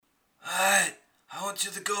Alright, I want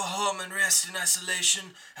you to go home and rest in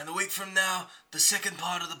isolation, and a week from now, the second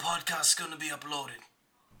part of the podcast is going to be uploaded.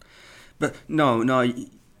 But no,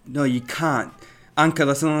 you can't. Anchor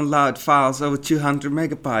doesn't allow files over 200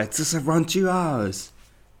 megabytes. It's around 2 hours.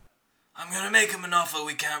 I'm going to make him an offer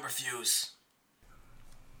we can't refuse.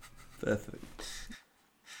 Perfect.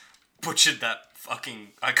 Butchered that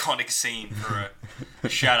fucking iconic scene for a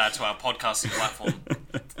shout out to our podcasting platform.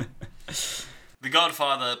 The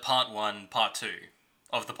Godfather Part 1, Part 2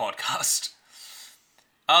 of the podcast.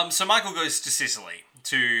 So Michael goes to Sicily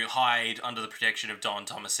to hide under the protection of Don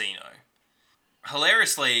Tomasino.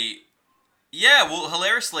 Hilariously,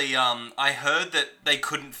 I heard that they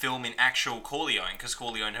couldn't film in actual Corleone because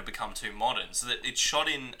Corleone had become too modern, so that it's shot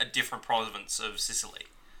in a different province of Sicily.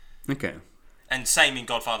 Okay. And same in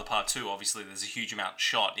Godfather Part 2, obviously there's a huge amount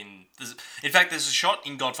shot in... In fact, there's a shot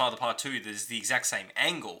in Godfather Part 2 that's the exact same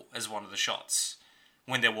angle as one of the shots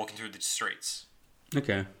when they're walking through the streets.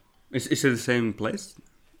 Okay. Is it the same place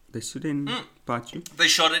they shoot in Part 2? They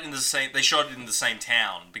shot it in the same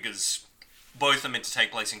town because both are meant to take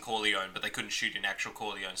place in Corleone, but they couldn't shoot in actual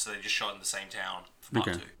Corleone, so they just shot in the same town for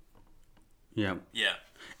Part 2. Yeah. Yeah.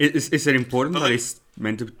 Is it important that it's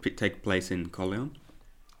meant to take place in Corleone?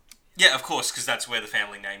 Yeah, of course, because that's where the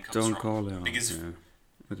family name comes Don from. Corleone.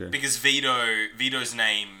 Because Vito's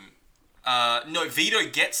name... Vito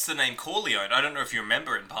gets the name Corleone. I don't know if you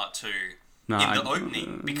remember in Part 2,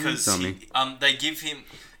 opening, because they give him...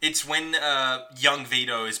 It's when young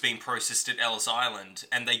Vito is being processed at Ellis Island,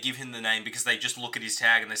 and they give him the name because they just look at his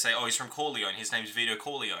tag and they say, oh, he's from Corleone, his name's Vito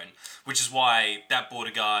Corleone, which is why that border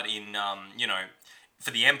guard in,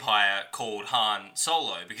 for the Empire called Han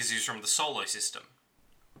Solo, because he was from the Solo system.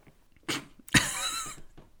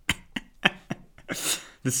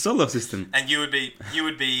 The Solo system. And you would be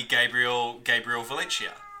Gabriel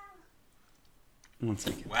Valencia. 1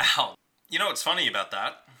 second. Wow. You know what's funny about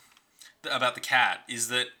that? About the cat is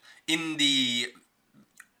that in the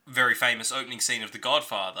very famous opening scene of The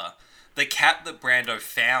Godfather, the cat that Brando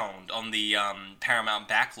found on the Paramount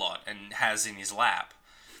backlot and has in his lap,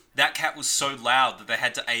 that cat was so loud that they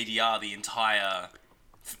had to ADR the entire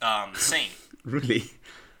scene. Really?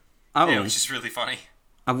 Oh. Yeah, which is really funny.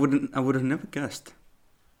 I would have never guessed.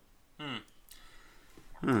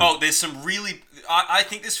 Oh, there's some really... I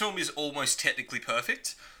think this film is almost technically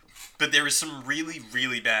perfect, but there is some really,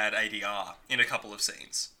 really bad ADR in a couple of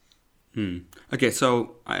scenes. Okay,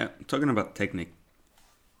 so talking about technique.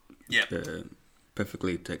 Yeah.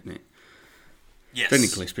 Perfectly technique. Yes.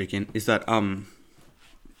 Technically speaking, is that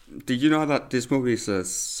did you know that this movie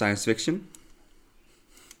is science fiction?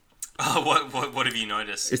 What have you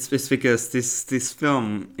noticed? It's because this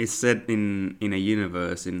film is set in a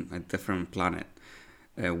universe in a different planet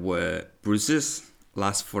where bruises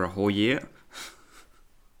last for a whole year.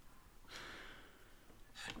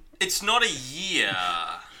 It's not a year.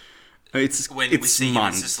 It's we see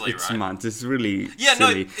months. Him in Sicily, it's right? months. It's really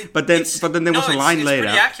silly. But then there was a line later.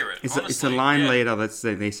 Pretty accurate, it's a line later that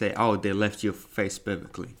they say, "Oh, they left your face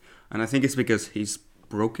perfectly," and I think it's because he's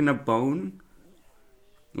broken a bone.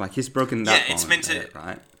 Like he's broken that bone. It's meant to,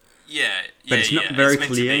 right? Yeah, but it's not very it's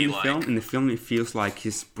clear in the film. In the film, it feels like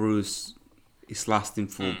his bruise is lasting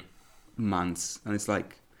for months, and it's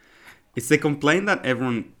the complaint that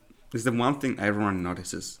everyone. It's the one thing everyone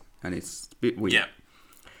notices, and it's a bit weird. Yeah.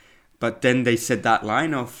 But then they said that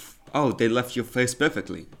line of, "Oh, they left your face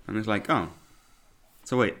perfectly," and it's like, "Oh,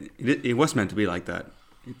 so wait, it was meant to be like that."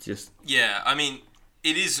 It just I mean,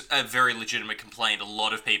 it is a very legitimate complaint a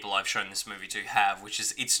lot of people I've shown this movie to have, which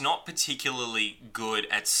is it's not particularly good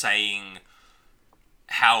at saying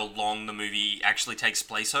how long the movie actually takes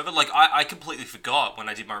place over. Like, I completely forgot when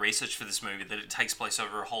I did my research for this movie that it takes place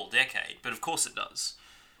over a whole decade, but of course it does.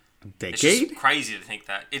 Decade? It's just crazy to think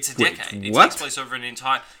that. It's a decade. It what? takes place over an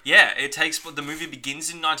entire... Yeah, the movie begins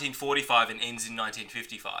in 1945 and ends in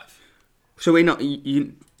 1955. So wait, no,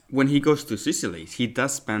 when he goes to Sicily, he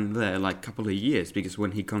does spend there like a couple of years, because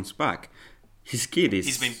when he comes back, his kid is...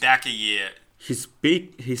 He's been back a year. His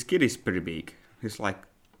kid is pretty big. He's like...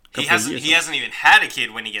 He hasn't even had a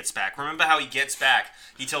kid when he gets back. Remember how he gets back?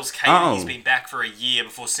 He tells Kate that he's been back for a year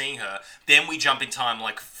before seeing her. Then we jump in time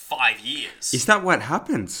like 5 years. Is that what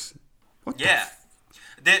happens?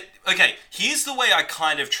 Okay, here's the way I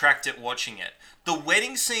kind of tracked it watching it. The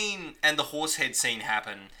wedding scene and the horsehead scene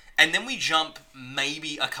happen, and then we jump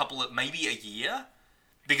maybe a year,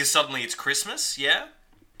 because suddenly it's Christmas, yeah?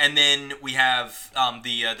 And then we have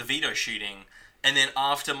the Vito shooting. And then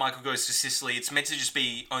after Michael goes to Sicily, it's meant to just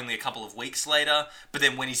be only a couple of weeks later. But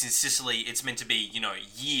then when he's in Sicily, it's meant to be,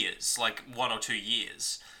 years, like 1 or 2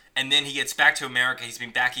 years. and then he gets back to America. He's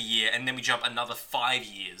been back a year, and then we jump another 5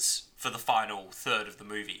 years for the final third of the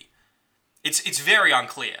movie. It's very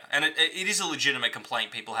unclear, and it is a legitimate complaint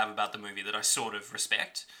people have about the movie that I sort of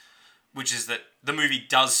respect, which is that the movie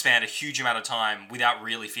does span a huge amount of time without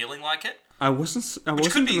really feeling like it. Which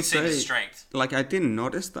could be seen as strength. Like, I didn't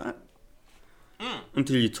notice that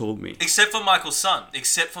until you told me. Except for Michael's son.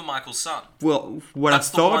 Well, what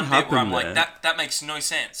That's I thought happened I'm there, like, that makes no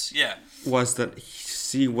sense. Yeah. was that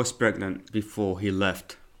she was pregnant before he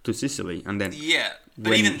left to Sicily, and then But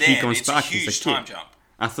when even he then, comes it's back, a huge he's a kid. time jump.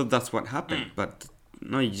 I thought that's what happened, but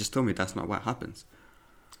no, you just told me that's not what happens.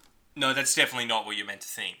 No, that's definitely not what you're meant to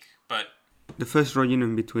think. But the first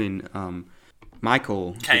reunion between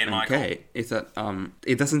Michael and Michael. Kay is that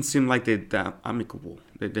it doesn't seem like they're that amicable.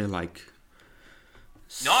 They're like,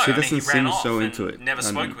 no, she I mean, he doesn't ran seem off so and into it. never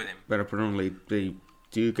spoke with him. But apparently they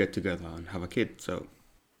do get together and have a kid. So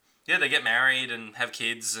yeah, they get married and have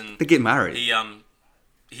kids, and they get married.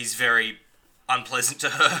 He's very unpleasant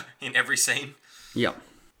to her in every scene. Yeah.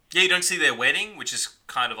 Yeah, you don't see their wedding, which is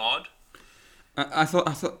kind of odd. I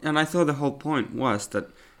thought the whole point was that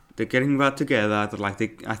they're getting back together. That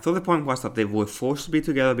I thought the point was that they were forced to be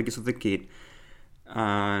together because of the kid,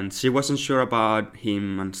 and she wasn't sure about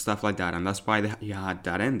him and stuff like that, and that's why you had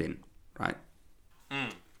that ending, right?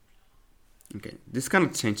 Okay, this kind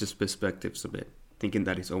of changes perspectives a bit, thinking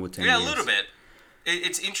that it's over 10 years. Yeah, a little bit.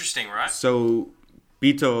 It's interesting, right? So,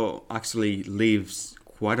 Vito actually lives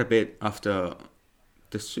quite a bit after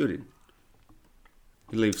the shooting.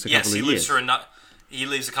 He lives a couple of years. He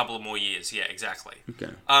lives a couple of more years. Yeah, exactly.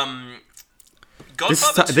 Okay.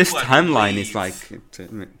 Godfather 2, this timeline is like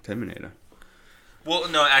Terminator. Well,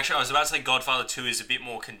 no, actually, I was about to say Godfather 2 is a bit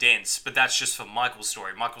more condensed, but that's just for Michael's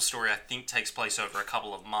story. Michael's story, I think, takes place over a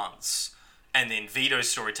couple of months. And then Vito's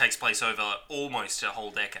story takes place over almost a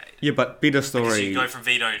whole decade. Yeah, but Vito's story... Because you go from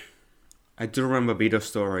Vito... I do remember Vito's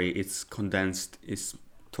story. It's condensed. It's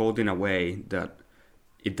told in a way that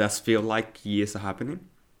it does feel like years are happening.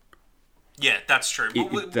 Yeah, that's true.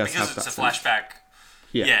 It does because have it's a that flashback.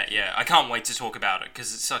 Yeah. Yeah. I can't wait to talk about it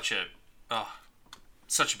because it's such a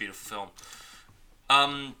beautiful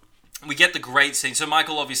film. We get the great scene. So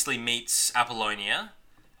Michael obviously meets Apollonia,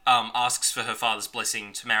 asks for her father's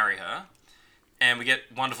blessing to marry her. And we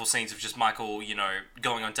get wonderful scenes of just Michael,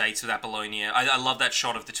 going on dates with Apollonia. I love that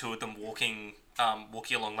shot of the two of them walking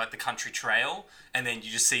along like the country trail, and then you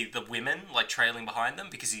just see the women like trailing behind them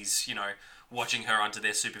because he's, watching her under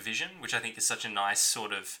their supervision, which I think is such a nice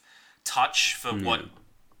sort of touch for what,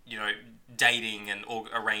 dating and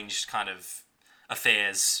arranged kind of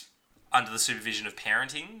affairs under the supervision of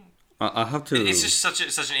parenting. I have to. It's just such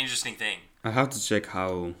an interesting thing. I have to check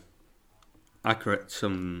how accurate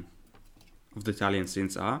some of the Italian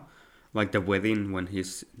scenes are, like the wedding when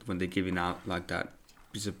they're giving out like that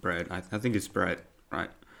piece of bread. I think it's bread, right?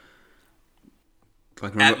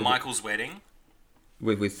 Like at Michael's wedding,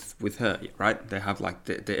 with her, right? They have like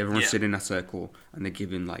everyone's sitting in a circle and they're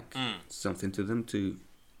giving like something to them to.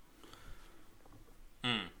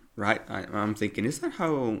 Right? I'm thinking, is that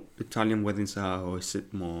how Italian weddings are, or is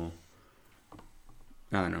it more?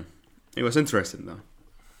 I don't know. It was interesting though.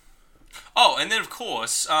 Oh, and then of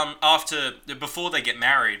course, before they get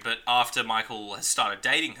married, but after Michael has started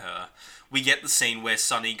dating her, we get the scene where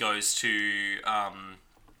Sonny goes to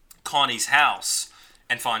Connie's house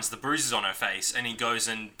and finds the bruises on her face, and he goes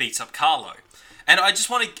and beats up Carlo. And I just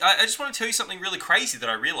want to tell you something really crazy that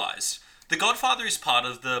I realized. The Godfather is part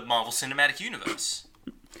of the Marvel Cinematic Universe.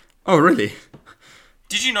 Oh, really?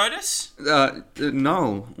 Did you notice?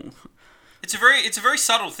 No. It's a very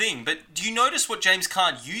subtle thing, but do you notice what James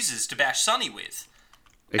Caan uses to bash Sonny with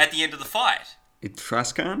at the end of the fight? A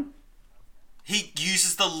trash can? He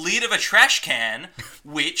uses the lid of a trash can,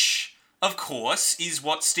 which, of course, is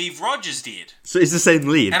what Steve Rogers did. So it's the same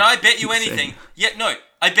lid. And I bet you anything...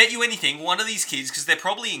 I bet you anything, one of these kids, because they're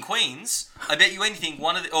probably in Queens, I bet you anything,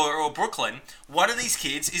 or Brooklyn, one of these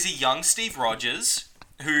kids is a young Steve Rogers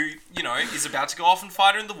who, is about to go off and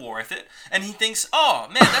fight in the war effort, and he thinks, oh,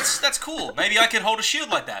 man, that's cool. Maybe I could hold a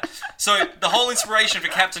shield like that. So the whole inspiration for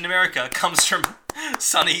Captain America comes from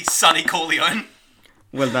Sonny Corleone.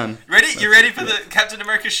 Well done. Ready? You ready for the Captain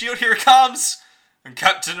America shield? Here it comes. And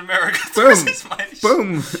Captain America throws his mighty shield.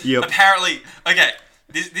 Boom. Yep. Apparently, okay,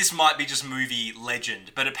 this might be just movie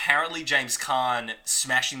legend, but apparently James Caan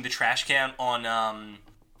smashing the trash can on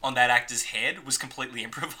that actor's head was completely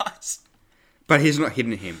improvised. But he's not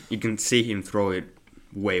hitting him. You can see him throw it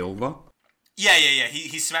way over. Yeah.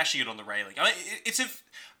 He's smashing it on the railing. I mean,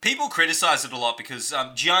 people criticize it a lot because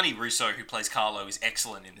Gianni Russo, who plays Carlo, is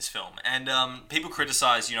excellent in this film, and people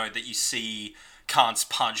criticize, that you see Khan's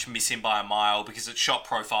punch miss him by a mile because it shot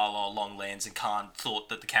profile or long lens, and Khan thought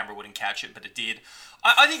that the camera wouldn't catch it, but it did.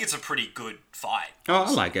 I think it's a pretty good fight. Oh, I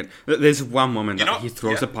like it. There's one moment that he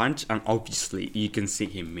throws a punch, and obviously you can see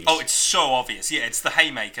him miss. Oh, it's so obvious. Yeah, it's the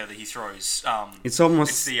haymaker that he throws. It's almost...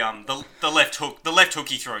 It's the left hook. The left hook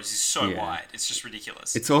he throws is so wide. It's just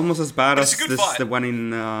ridiculous. It's almost as bad as the one in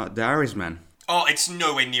The Irishman. Oh, it's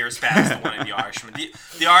nowhere near as bad as the one in The Irishman.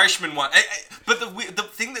 The Irishman one... But the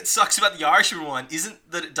thing that sucks about The Irishman one isn't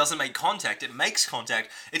that it doesn't make contact. It makes contact.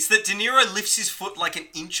 It's that De Niro lifts his foot like an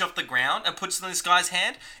inch off the ground and puts it in this guy's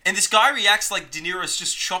hand, and this guy reacts like De Niro's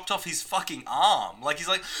just chopped off his fucking arm. Like, he's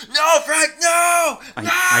like, "No, Frank, no! No!"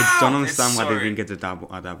 I don't understand why they didn't get a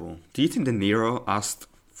double. Do you think De Niro asked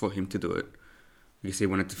for him to do it? Because he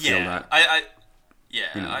wanted to feel that.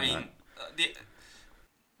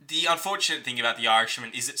 The unfortunate thing about The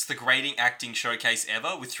Irishman is it's the greatest acting showcase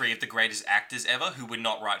ever, with 3 of the greatest actors ever who were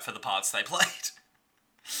not right for the parts they played.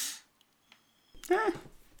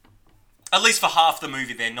 At least for half the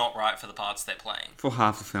movie, they're not right for the parts they're playing. For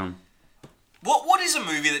half the film. What is a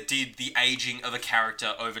movie that did the aging of a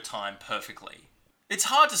character over time perfectly? It's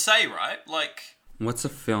hard to say, right? Like... What's a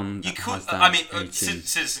film that has that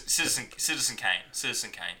Citizen Kane.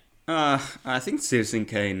 Citizen Kane. I think Citizen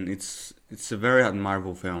Kane, it's a very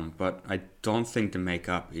admirable film, but I don't think the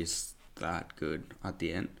makeup is that good at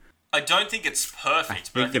the end. I don't think it's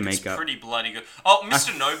perfect, but I think it's pretty bloody good. Oh,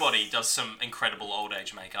 Mr. Nobody does some incredible old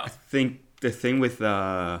age makeup. I think the thing with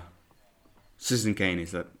Citizen Kane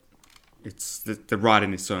is that it's the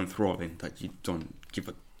writing is so enthralling that you don't give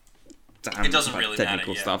a damn it doesn't really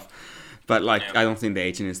technical matter, stuff. But I don't think the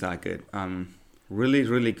aging is that good. Really,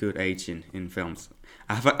 really good aging in films.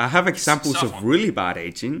 I have examples of really bad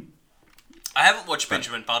aging. I haven't watched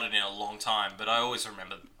Benjamin Button in a long time, but I always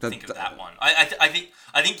think of that one. I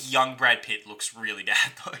think young Brad Pitt looks really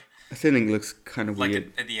bad though. I think it looks kind of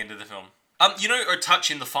weird at the end of the film. A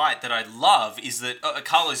touch in the fight that I love is that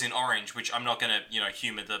Carlo's in orange, which I'm not going to,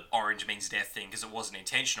 humour the orange means death thing because it wasn't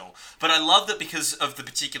intentional. But I love that because of the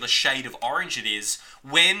particular shade of orange it is,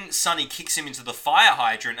 when Sonny kicks him into the fire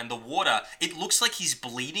hydrant and the water, it looks like he's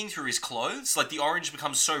bleeding through his clothes. Like the orange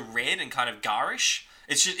becomes so red and kind of garish.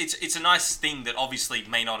 It's a nice thing that obviously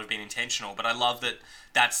may not have been intentional, but I love that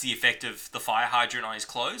that's the effect of the fire hydrant on his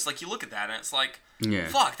clothes. Like, you look at that and it's like,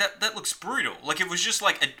 fuck, that looks brutal. Like, if it was just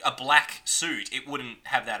like a black suit, it wouldn't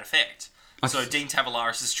have that effect. So Dean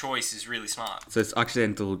Tavoularis' choice is really smart. So it's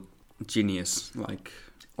accidental genius, like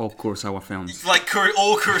all Kurosawa films. Like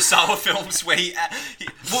all Kurosawa films where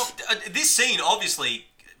this scene, obviously...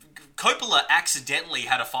 Coppola accidentally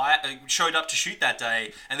had showed up to shoot that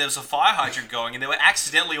day, and there was a fire hydrant going, and there were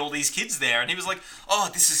accidentally all these kids there, and he was like, "Oh,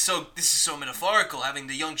 this is so metaphorical, having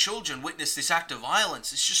the young children witness this act of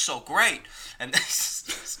violence. It's just so great," and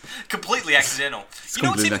it's completely accidental. You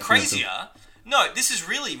know what's even crazier? No, this is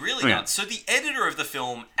really, really nuts. So the editor of the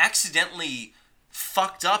film accidentally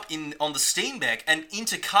fucked up on the Steenbeck and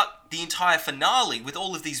intercut the entire finale with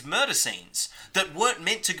all of these murder scenes that weren't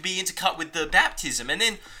meant to be intercut with the baptism, and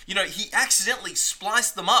then he accidentally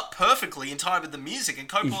spliced them up perfectly in time with the music, and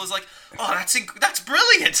Coppola was like, "Oh, that's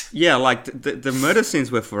brilliant." Yeah, like the murder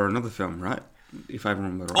scenes were for another film, right? If I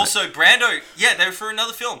remember right. Also, Brando, they were for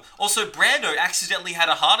another film. Also, Brando accidentally had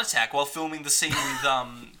a heart attack while filming the scene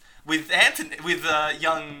with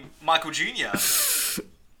young Michael Jr.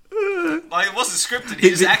 Like, it wasn't scripted. He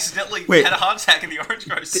just accidentally had a heart attack in the Orange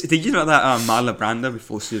Coast. Did you know that Marlon Brando,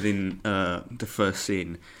 before shooting the first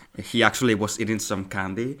scene, he actually was eating some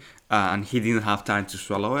candy and he didn't have time to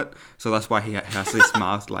swallow it, so that's why he has his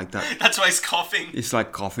mouth like that. That's why he's coughing. He's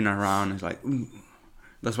like coughing around. He's like, ooh.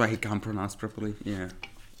 That's why he can't pronounce properly. Yeah.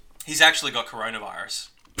 He's actually got coronavirus.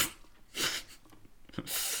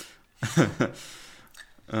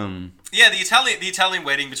 The Italian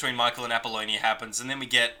wedding between Michael and Apollonia happens, and then we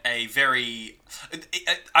get a very...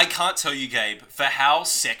 I can't tell you, Gabe, for how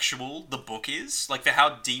sexual the book is, like for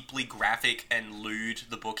how deeply graphic and lewd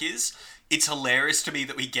the book is, it's hilarious to me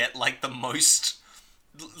that we get the most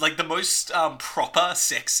proper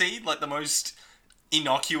sex scene, like the most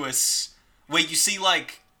innocuous, where you see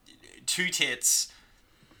two tits,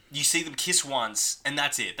 you see them kiss once, and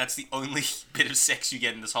that's it. That's the only bit of sex you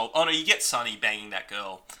get in this whole... Oh no, you get Sonny banging that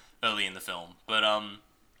girl early in the film. But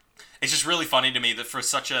it's just really funny to me that for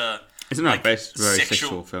such a... It's not a very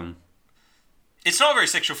sexual film. It's not a very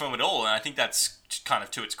sexual film at all, and I think that's kind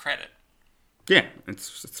of to its credit. Yeah,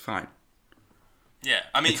 it's fine. Yeah,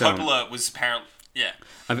 I mean, Coppola was apparently... Yeah.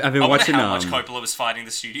 I've been watching... how much Coppola was fighting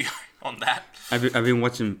the studio on that. I've been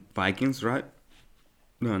watching Vikings, right?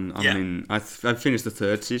 No, I mean, I finished the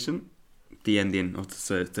third season. The ending of the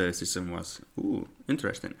third season was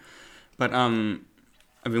interesting. But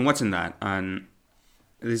I've been watching that, and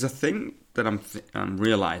there's a thing that I'm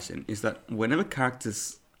realizing is that whenever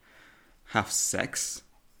characters have sex,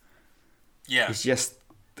 it's just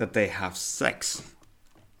that they have sex,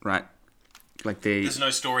 right? Like there's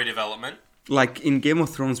no story development. Like in Game of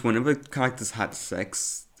Thrones, whenever characters had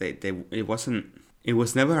sex, it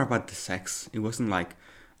was never about the sex. It wasn't like,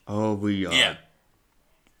 oh, we are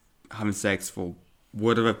having sex for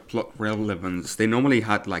whatever plot relevance. They normally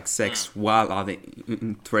had like sex while other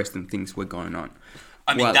interesting things were going on.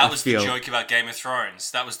 I mean, that was the joke about Game of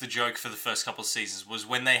Thrones. That was the joke for the first couple of seasons, was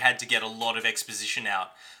when they had to get a lot of exposition out.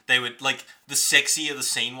 They would, like, the sexier the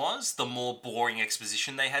scene was, the more boring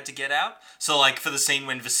exposition they had to get out. So, like, for the scene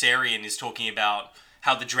when Viserion is talking about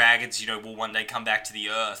how the dragons, will one day come back to the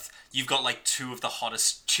Earth, you've got, like, two of the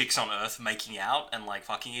hottest chicks on Earth making out and, like,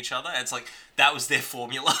 fucking each other. And it's like, that was their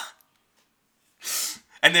formula.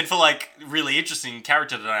 And then for, like, really interesting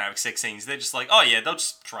character dynamic sex scenes, they're just like, oh, yeah, they'll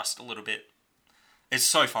just trust a little bit. It's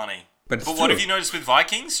so funny. But what have you noticed with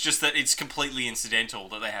Vikings? Just that it's completely incidental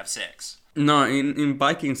that they have sex. No, in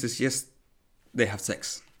Vikings, it's just they have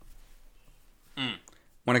sex.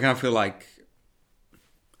 When I kind of feel like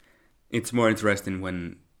it's more interesting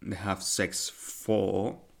when they have sex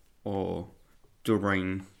for or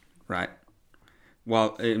during, right?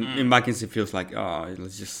 Well, in Vikings, it feels like, oh,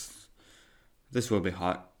 this will be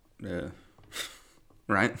hot.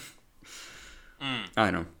 Right? I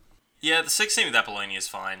don't know. Yeah, the sex scene with Apollonia is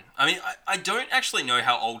fine. I mean, I don't actually know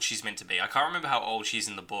how old she's meant to be. I can't remember how old she's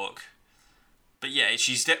in the book. But yeah, I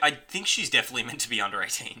think she's definitely meant to be under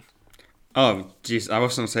 18. Oh, jeez, I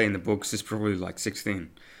was going to say in the books she's probably like 16.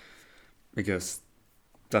 Because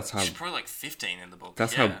that's how... She's probably like 15 in the book.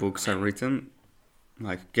 That's how books are written.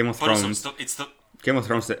 Like, Game of Thrones... Game of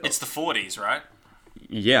Thrones... It's the 40s, right?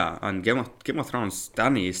 Yeah, and Game of Thrones,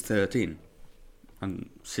 Dany is 13.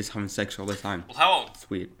 And she's having sex all the time. Well, how old? It's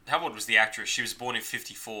weird. How old was the actress? She was born in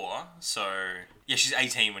 54, so... Yeah, she's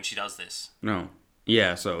 18 when she does this. No.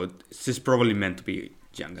 Yeah, so she's probably meant to be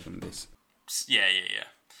younger than this. Yeah.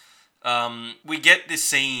 We get this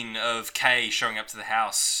scene of Kay showing up to the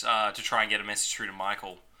house to try and get a message through to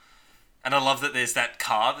Michael. And I love that there's that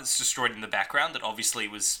car that's destroyed in the background that obviously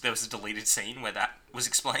there was a deleted scene where that was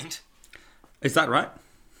explained. Is that right?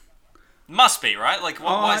 Must be, right? Like,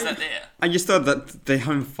 why is that there? I just thought that they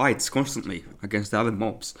having fights constantly against the other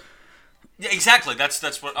mobs. Yeah, exactly. That's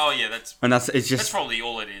what. Oh yeah, that's. And it's just. That's probably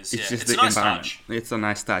all it is. It's yeah, just it's a the nice environment. touch. It's a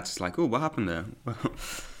nice touch. It's like, oh, what happened there?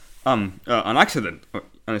 An accident.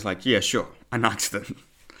 And it's like, yeah, sure, an accident.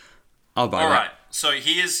 I'll buy that. All right. So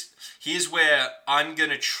here's where I'm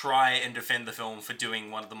gonna try and defend the film for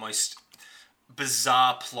doing one of the most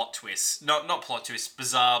bizarre plot twists. Not plot twists.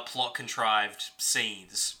 Bizarre plot contrived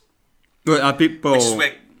scenes. But are people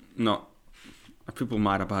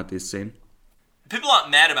mad about this scene? People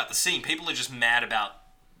aren't mad about the scene. People are just mad about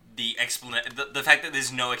the fact that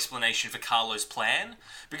there's no explanation for Carlo's plan.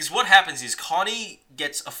 Because what happens is Connie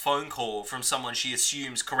gets a phone call from someone she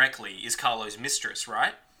assumes correctly is Carlo's mistress,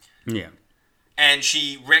 right? Yeah. And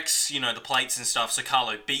she wrecks, the plates and stuff, so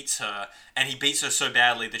Carlo beats her, and he beats her so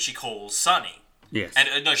badly that she calls Sonny. Yes.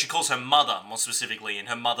 And no, she calls her mother, more specifically, and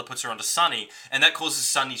her mother puts her onto Sonny, and that causes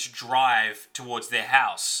Sonny to drive towards their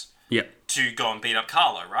house to go and beat up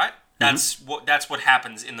Carlo, right? That's what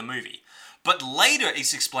happens in the movie. But later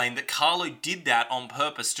it's explained that Carlo did that on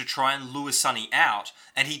purpose to try and lure Sonny out,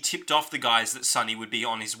 and he tipped off the guys that Sonny would be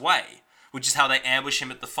on his way, which is how they ambush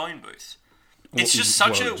him at the phone booth. It's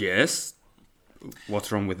just Yes.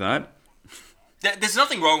 What's wrong with that? There's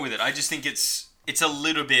nothing wrong with it. I just think it's a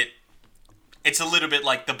little bit... It's a little bit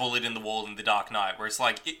like the bullet in the wall in The Dark Knight, where it's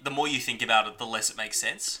like, the more you think about it, the less it makes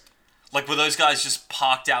sense. Like, were those guys just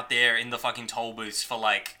parked out there in the fucking toll booths for,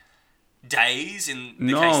 like, days in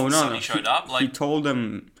the case that Sonny showed up? Like, he told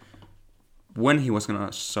them when he was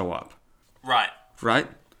gonna show up. Right.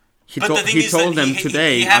 He told them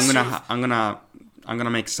today, I'm gonna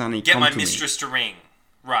make Sonny get come my to me. mistress to ring.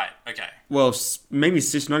 Right, okay. Well, maybe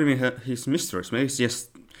she's not even his mistress. Maybe it's just...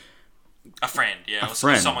 A friend, yeah. A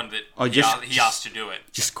friend. Someone that he asked to do it.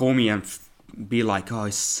 Just call me and be like, oh,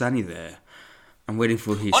 is Sonny there? I'm waiting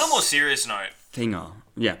for his... On a more serious note... Thinger.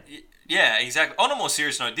 Yeah. Yeah, exactly. On a more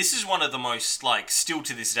serious note, this is one of the most, like, still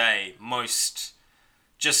to this day, most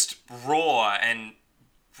just raw and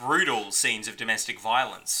brutal scenes of domestic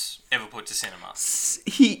violence ever put to cinema.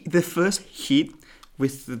 The first hit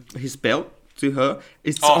with his belt to her,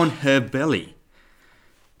 it's on her belly.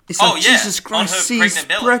 It's like, Jesus Christ, she's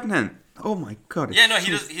pregnant. Oh my god! Yeah, no,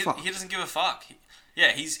 he doesn't give a fuck.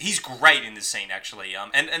 Yeah, he's great in this scene actually.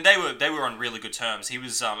 And they were on really good terms. He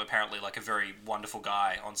was apparently like a very wonderful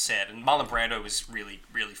guy on set, and Marlon Brando was really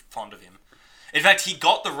really fond of him. In fact, he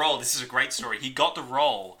got the role. This is a great story. He got the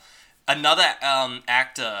role. Another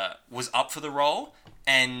actor was up for the role,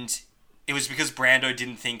 and it was because Brando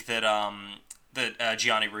didn't think that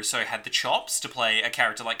Gianni Russo had the chops to play a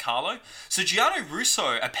character like Carlo. So Gianni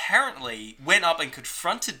Russo apparently went up and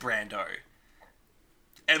confronted Brando,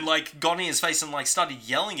 and like got in his face and like started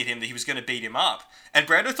yelling at him that he was going to beat him up. And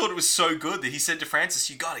Brando thought it was so good that he said to Francis,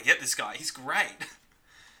 "You got to get this guy. He's great."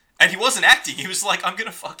 And he wasn't acting. He was like, "I'm going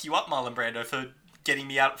to fuck you up, Marlon Brando, for getting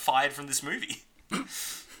me fired from this movie."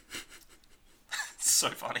 It's so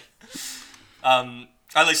funny.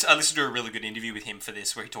 I listened to a really good interview with him for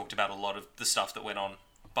this, where he talked about a lot of the stuff that went on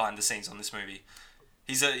behind the scenes on this movie.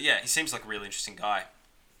 He seems like a really interesting guy.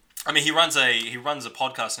 I mean, he runs a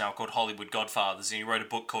podcast now called Hollywood Godfathers, and he wrote a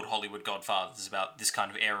book called Hollywood Godfathers about this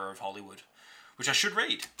kind of era of Hollywood, which I should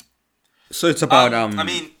read. So it's about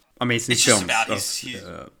amazing it's films just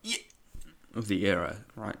about of the era,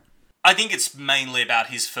 right? I think it's mainly about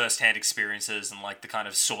his first-hand experiences and like the kind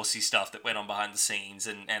of saucy stuff that went on behind the scenes,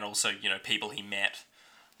 and also, you know, people he met,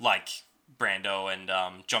 like Brando and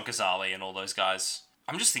John Cazale and all those guys.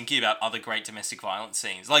 I'm just thinking about other great domestic violence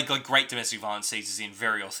scenes, like great domestic violence scenes is in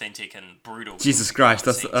very authentic and brutal. Jesus Christ,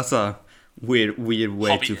 that's a weird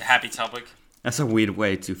way to happy topic. That's a weird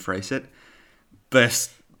way to phrase it.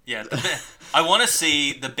 Best. Yeah, I want to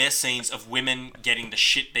see the best scenes of women getting the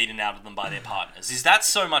shit beaten out of them by their partners. Is that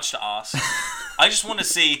so much to ask? I want to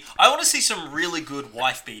see some really good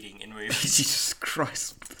wife beating in movies. Jesus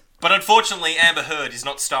Christ. But unfortunately, Amber Heard is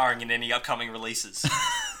not starring in any upcoming releases.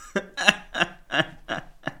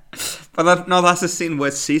 But that's a scene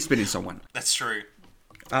where she's beating someone. That's true.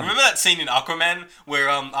 Remember that scene in Aquaman where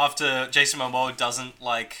after Jason Momoa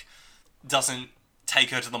doesn't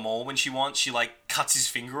take her to the mall when she wants, she like cuts his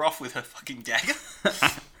finger off with her fucking dagger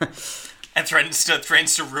and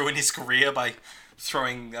threatens to ruin his career by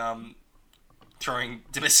throwing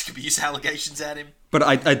domestic abuse allegations at him. But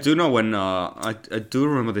I do know when I do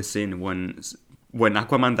remember the scene when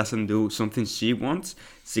Aquaman doesn't do something she wants,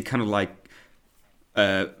 she kind of like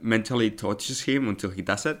mentally tortures him until he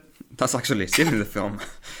does it. That's actually a scene in the film.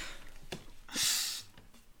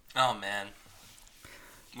 Oh man.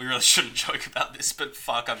 We really shouldn't joke about this, but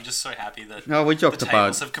fuck, I'm just so happy that we joked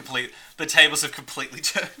about the tables have completely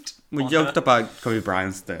turned. We joked about Kobe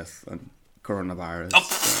Bryant's death and coronavirus.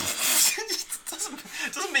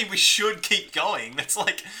 Doesn't mean we should keep going. That's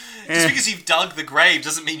like just because you've dug the grave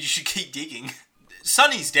doesn't mean you should keep digging.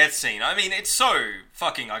 Sonny's death scene. I mean, it's so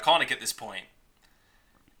fucking iconic at this point.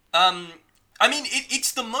 I mean,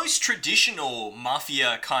 it's the most traditional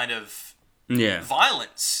mafia kind of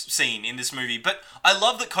violence scene in this movie, but I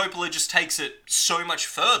love that Coppola just takes it so much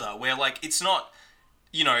further, where like it's not,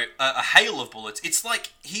 you know, a hail of bullets. It's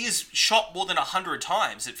like he is shot more than 100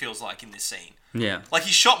 times, it feels like, in this scene. Yeah. Like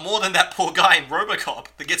he shot more than that poor guy in RoboCop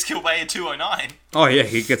that gets killed by a 209. Oh yeah,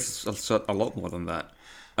 he gets shot a lot more than that.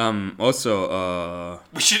 Also,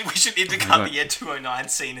 we should intercut the Ed 209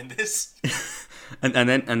 scene in this. and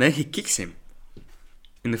then he kicks him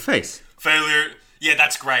in the face. Failure. Yeah,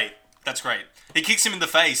 that's great. That's great. He kicks him in the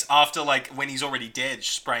face after, like, when he's already dead,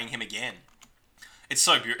 spraying him again. It's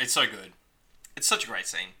so good. It's so good. It's such a great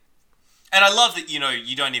scene. And I love that, you know,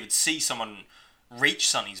 you don't even see someone reach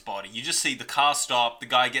Sonny's body. You just see the car stop, the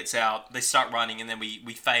guy gets out, they start running, and then we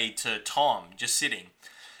fade to Tom just sitting.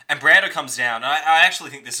 And Brando comes down. I actually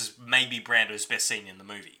think this is maybe Brando's best scene in the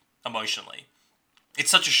movie, emotionally. It's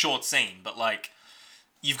such a short scene, but, like,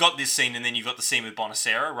 you've got this scene and then you've got the scene with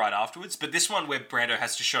Bonacera right afterwards. But this one where Brando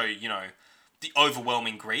has to show, you know, the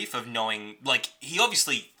overwhelming grief of knowing, like, he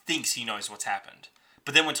obviously thinks he knows what's happened.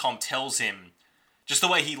 But then when Tom tells him, just the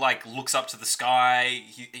way he, like, looks up to the sky,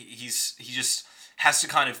 he just has to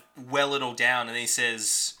kind of well it all down. And then he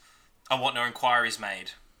says, "I want no inquiries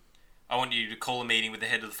made. I want you to call a meeting with the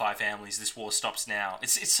head of the 5 families. This war stops now."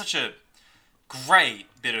 It's such a great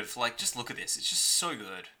bit of, like, just look at this. It's just so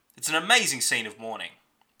good. It's an amazing scene of mourning.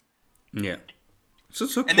 Yeah.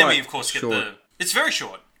 And then we, of course, get It's very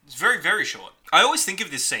short. It's very, very short. I always think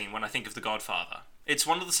of this scene when I think of The Godfather. It's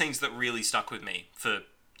one of the scenes that really stuck with me for,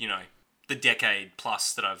 you know, the decade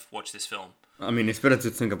plus that I've watched this film. I mean, it's better to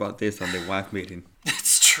think about this than the wife meeting.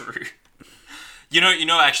 It's true. You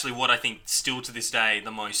know, actually, what I think still to this day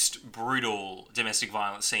the most brutal domestic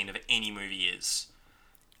violence scene of any movie is.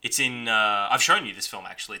 It's in. I've shown you this film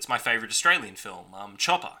actually. It's my favourite Australian film,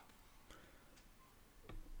 Chopper.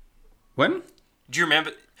 When? Do you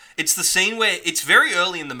remember? It's the scene where it's very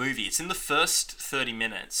early in the movie. It's in the first 30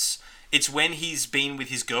 minutes. It's when he's been with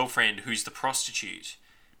his girlfriend, who's the prostitute,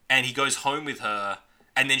 and he goes home with her,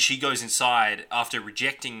 and then she goes inside after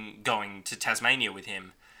rejecting going to Tasmania with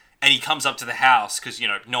him, and he comes up to the house, because,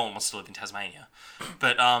 no one wants to live in Tasmania.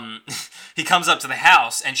 But he comes up to the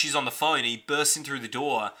house, and she's on the phone, and he bursts in through the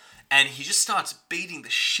door, and he just starts beating the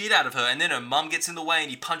shit out of her, and then her mum gets in the way, and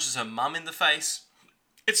he punches her mum in the face.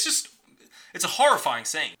 It's a horrifying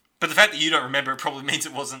scene. But the fact that you don't remember it probably means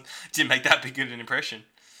didn't make that big good an impression.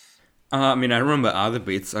 I remember other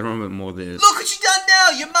bits. I remember more the... Look what you done now!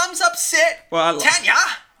 Your mum's upset! Well, Tanya!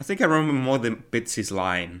 I think I remember more the bits he's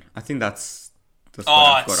lying. I think that's what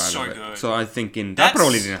I've got out of it. Good. So I'm thinking that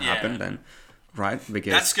probably didn't happen then, right?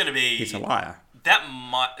 Because that's going to be... he's a liar. That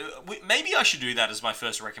might... Maybe I should do that as my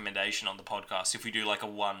first recommendation on the podcast if we do like a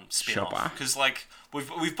one spin-off. Because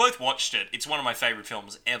we've both watched it. It's one of my favourite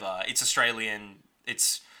films ever. It's Australian.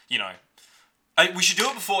 It's, we should do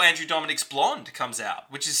it before Andrew Dominic's Blonde comes out,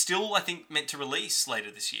 which is still, I think, meant to release later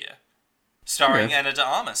this year. Starring Ana de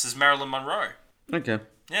Armas as Marilyn Monroe. Okay.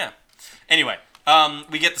 Yeah. Anyway,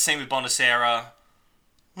 we get the scene with Bonacera.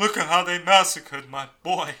 Look at how they massacred my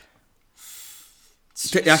boy.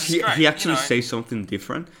 He actually says something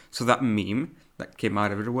different. So that meme that came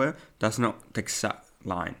out everywhere, that's not the exact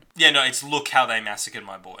line. Yeah, no, it's look how they massacred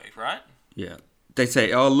my boy, right? Yeah. They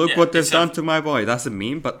say, oh, look what they've done to my boy. That's a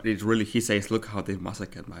meme, but it really, he says, look how they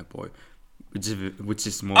massacred my boy. Which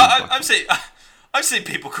is more... I've seen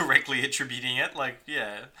people correctly attributing it, Well,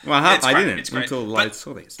 I didn't until I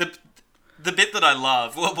saw this. The bit that I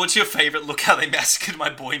love, what's your favourite look how they massacred my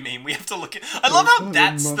boy meme? We have to look at... I love how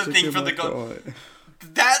that's the thing from the God...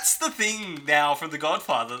 That's the thing now from The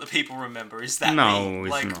Godfather that people remember, is that meme.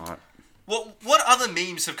 No, it's not. What other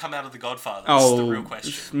memes have come out of The Godfather? That's the real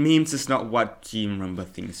question. Memes is not what you remember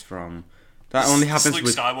things from. That only happens Luke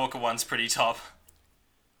with... Skywalker one's pretty top.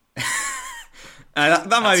 that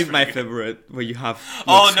might be my favourite, where you have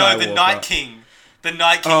Luke Skywalker. The Night King. The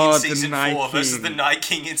Night King in Season 4 versus the Night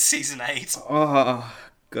King in Season 8. Oh,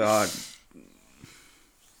 God.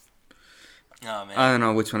 Oh, man. I don't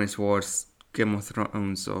know which one is worse. Game of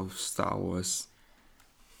Thrones or Star Wars.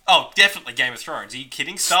 Oh, definitely Game of Thrones. Are you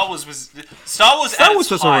kidding? Star Wars at its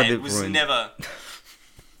height was never...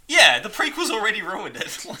 Yeah, the prequels already ruined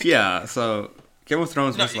it. Yeah, so Game of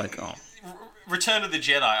Thrones was Return of the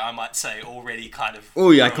Jedi, I might say, already kind of...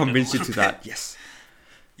 Oh, yeah, I convinced you to that. Yes.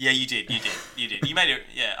 Yeah, you did. You made it...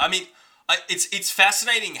 Yeah, I mean, it's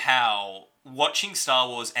fascinating how watching Star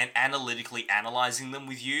Wars and analytically analysing them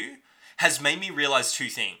with you has made me realise two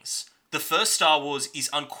things. The first Star Wars is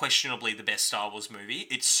unquestionably the best Star Wars movie.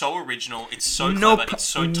 It's so original. It's so clever. It's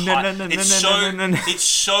so tight. It's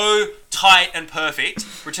so tight and perfect.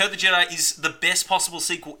 Return of the Jedi is the best possible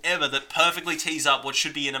sequel ever that perfectly tees up what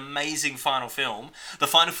should be an amazing final film. The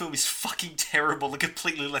final film is fucking terrible. It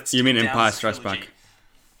completely lets You mean down Empire Strikes Back?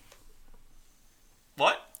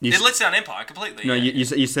 What? It lets down Empire completely. No,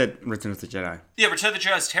 you said Return of the Jedi. Yeah, Return of the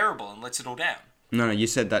Jedi is terrible and lets it all down. No, you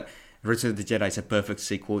said that Return of the Jedi is a perfect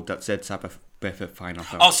sequel that sets up a perfect final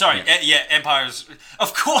film. Oh, sorry. Yeah, Empire's...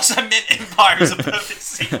 Of course I meant Empire is a perfect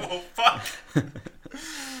sequel. Fuck.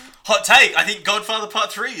 Hot take. I think Godfather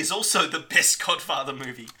Part 3 is also the best Godfather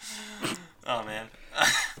movie. Oh, man.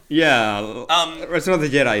 Yeah. Return of the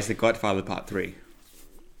Jedi is the Godfather Part 3.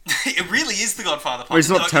 It really is the Godfather Part 3. Well, it's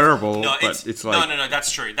not terrible, but it's like... No,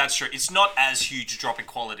 that's true. It's not as huge a drop in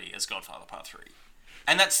quality as Godfather Part 3.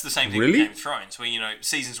 And that's the same thing with Game of Thrones, where,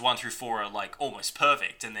 seasons 1 through 4 are, almost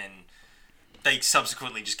perfect, and then they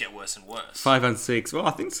subsequently just get worse and worse. 5 and 6. Well,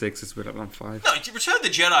 I think 6 is better than 5. No, Return of the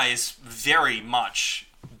Jedi is very much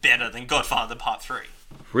better than Godfather Part 3.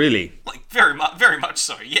 Really? Very much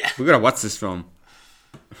so, yeah. We gotta watch this film.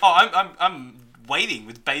 Oh, I'm waiting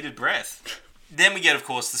with bated breath. Then we get, of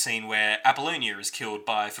course, the scene where Apollonia is killed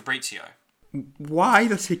by Fabrizio. Why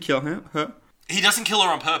does he kill her? He doesn't kill her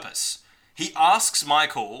on purpose. He asks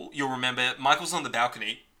Michael, you'll remember, Michael's on the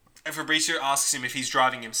balcony, and Fabrizio asks him if he's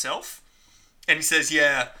driving himself. And he says,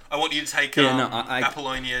 yeah, I want you to take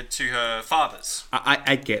Apollonia to her father's.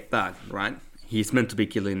 I get that, right? He's meant to be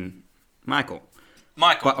killing Michael.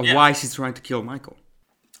 But why is he trying to kill Michael?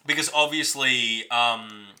 Because obviously,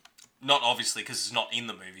 not obviously because it's not in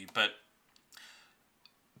the movie, but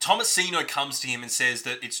Tomasino comes to him and says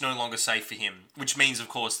that it's no longer safe for him, which means, of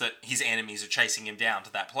course, that his enemies are chasing him down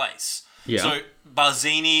to that place. Yeah. So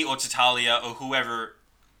Barzini or Tatalia or whoever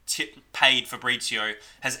paid Fabrizio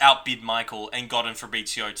has outbid Michael and gotten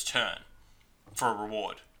Fabrizio to turn for a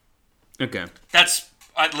reward. Okay. That's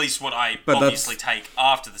at least what I obviously take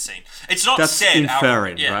after the scene. It's not that's said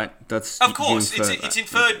inferring, right? That's of course it's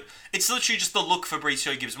inferred. It's literally just the look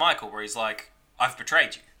Fabrizio gives Michael, where he's like, "I've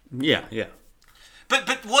betrayed you." Yeah.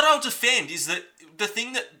 But what I'll defend is that the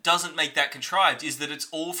thing that doesn't make that contrived is that it's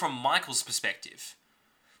all from Michael's perspective.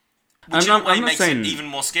 Which in a way makes it even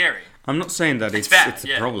more scary. I'm not saying that it's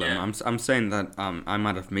a problem. Yeah. I'm saying that I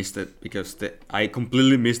might have missed it because I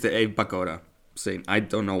completely missed the Abe Pagoda scene. I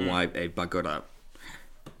don't know why Abe Pagoda.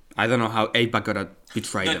 I don't know how Abe Pagoda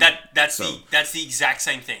betrayed him. That's the exact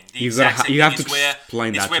same thing. You have to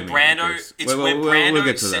explain that to me. We'll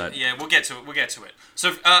get to that. Yeah, we'll get to it.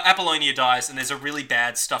 So Apollonia dies, and there's a really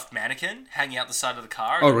bad stuffed mannequin hanging out the side of the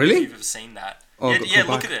car. Oh, really? If you've ever seen that. Oh, yeah.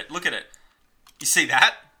 Look at it. Look at it. You see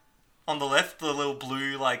that on the left, the little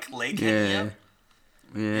blue leg hanging out.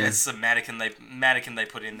 Yeah, it's a mannequin they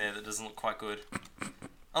put in there that doesn't look quite good.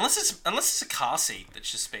 Unless it's a car seat that's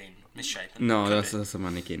just been misshapen. No, that's a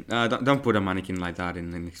mannequin. Don't put a mannequin like that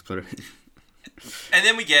in an Explorer. And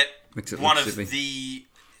then we get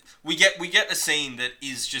we get a scene that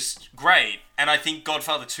is just great, and I think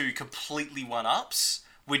Godfather 2 completely one-ups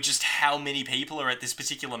with just how many people are at this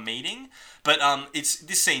particular meeting. But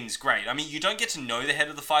this scene's great. I mean, you don't get to know the head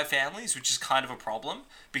of the 5 families, which is kind of a problem,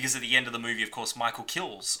 because at the end of the movie, of course, Michael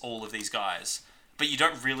kills all of these guys. But you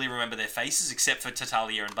don't really remember their faces except for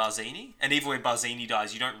Tattaglia and Barzini. And even when Barzini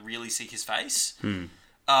dies, you don't really see his face.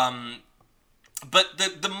 But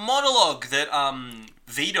the monologue that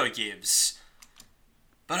Vito gives...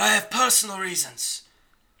 But I have personal reasons.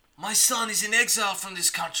 My son is in exile from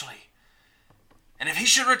this country. And if he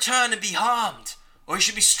should return and be harmed, or he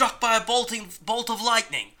should be struck by a bolt of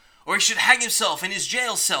lightning, or he should hang himself in his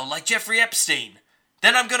jail cell like Jeffrey Epstein,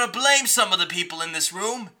 then I'm going to blame some of the people in this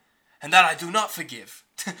room. And that I do not forgive.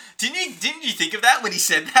 Didn't you think of that when he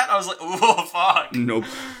said that? I was like, oh, fuck. Nope.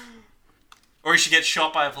 Or he should get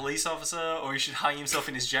shot by a police officer, or he should hang himself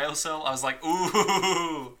in his jail cell. I was like,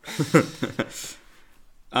 ooh.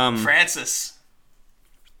 Francis.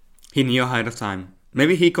 He knew ahead of time.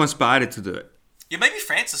 Maybe he conspired to do it. Yeah, maybe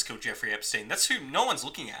Francis killed Jeffrey Epstein. That's who no one's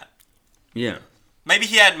looking at. Yeah. Maybe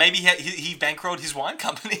he bankrolled his wine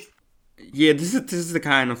company. Yeah, this is the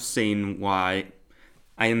kind of scene why...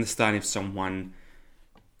 I understand if someone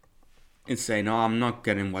is saying, "No, I'm not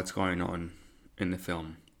getting what's going on in the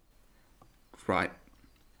film," right?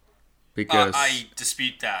 Because I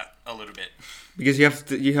dispute that a little bit. Because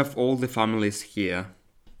you have all the families here.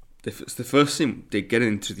 It's the first scene they get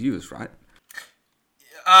introduced, right?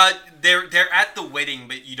 They're at the wedding,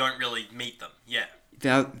 but you don't really meet them. Yeah.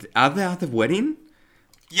 Are they at the wedding?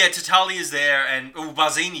 Yeah, Tattaglia's there, and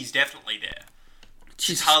Barzini's definitely there.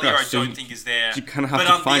 Tattaglia, I don't think is there. You kind of have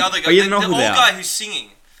to find. The other guy,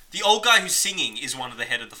 the old guy who's singing is one of the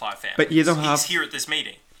head of the 5 families. But you don't have. He's here at this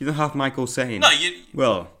meeting. You don't have Michael saying. No,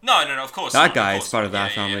 Well. No. Of course. That guy is part of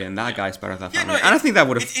that family, and that guy is part of that family. And I think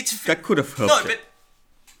that could have helped. No,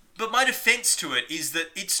 but my defense to it is that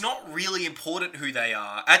it's not really important who they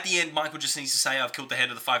are. At the end, Michael just needs to say, "I've killed the head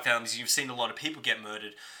of the 5 families." You've seen a lot of people get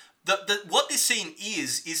murdered. What this scene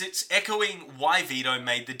is it's echoing why Vito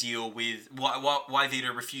made the deal with... Why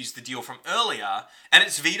Vito refused the deal from earlier, and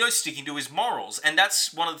it's Vito sticking to his morals. And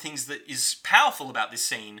that's one of the things that is powerful about this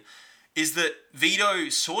scene, is that Vito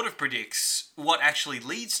sort of predicts what actually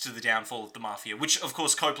leads to the downfall of the Mafia, which, of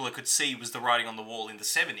course, Coppola could see was the writing on the wall in the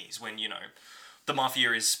 70s, when, the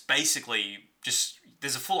Mafia is basically just...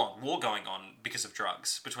 There's a full-on war going on because of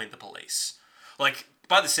drugs between the police. Like...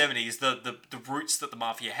 By the 70s, the roots that the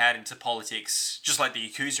Mafia had into politics, just like the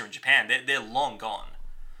Yakuza in Japan, they're long gone.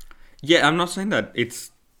 Yeah, I'm not saying that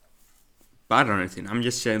it's bad or anything. I'm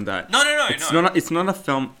just saying that... No. It's not a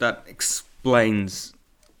film that explains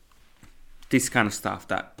this kind of stuff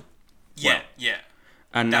that... Yeah.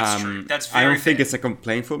 And that's true. That's very I don't think it's a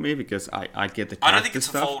complaint for me because I get the character stuff. I don't think it's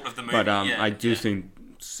a fault of the movie. But I do think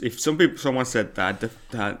if someone said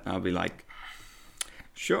that I'll be like,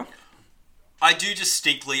 sure. I do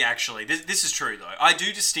distinctly, actually, this is true though, I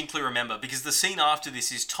do distinctly remember, because the scene after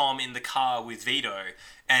this is Tom in the car with Vito,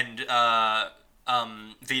 and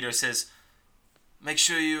Vito says, "Make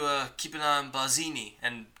sure you keep an eye on Barzini,"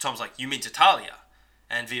 and Tom's like, "You mean Tattaglia?"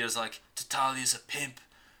 And Vito's like, "Tattaglia's a pimp,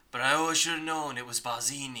 but I always should have known it was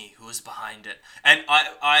Barzini who was behind it." And I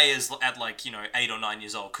at 8 or 9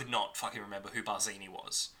 years old, could not fucking remember who Barzini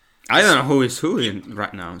was. I don't know who is who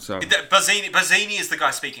right now. So Barzini is the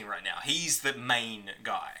guy speaking right now. He's the main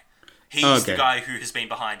guy. He's the guy who has been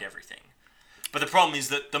behind everything. But the problem is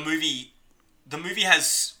that the movie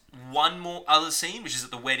has one more other scene, which is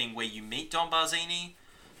at the wedding where you meet Don Barzini.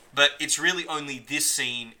 But it's really only this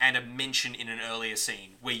scene and a mention in an earlier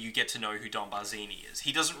scene where you get to know who Don Barzini is.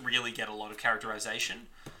 He doesn't really get a lot of characterization.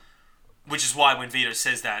 Which is why when Vito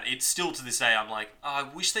says that, it's still to this day, I'm like, I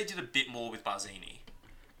wish they did a bit more with Barzini.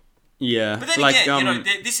 Yeah, but then again,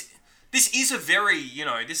 this is a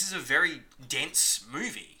very dense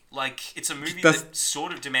movie. Like, it's a movie that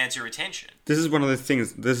sort of demands your attention. This is one of the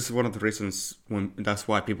things. This is one of the reasons that's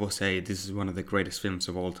why people say this is one of the greatest films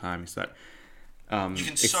of all time. Is that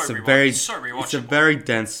it's a very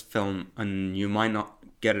dense film, and you might not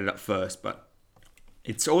get it at first, but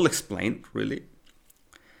it's all explained, really.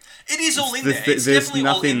 It is all in there. It's definitely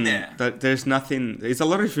all in there. There's nothing. There's a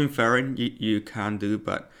lot of inferring you can do,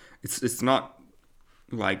 but it's not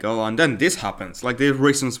like, oh, and then this happens. Like, there's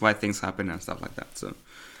reasons why things happen and stuff like that. So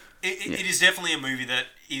it is definitely a movie that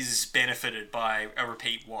is benefited by a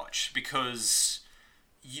repeat watch, because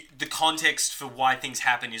the context for why things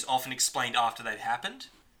happen is often explained after they've happened,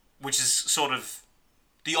 which is sort of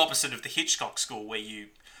the opposite of the Hitchcock school, where you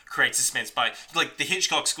create suspense by... Like, the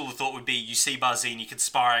Hitchcock school of thought would be, you see Barzini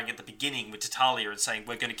conspiring at the beginning with Tattaglia and saying,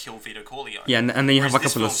 we're going to kill Vito Corleone. Yeah, and then you have a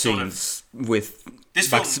couple of scenes with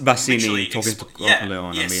Barzini talking to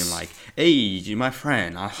Corleone and being like, hey, my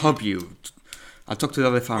friend, I'll help you. I'll talk to the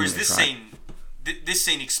other families. Whereas this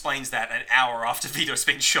scene explains that an hour after Vito's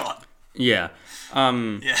been shot. Yeah.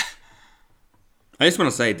 Yeah. I just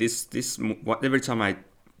want to say, every time I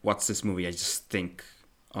watch this movie, I just think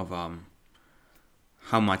of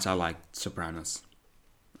how much I like Sopranos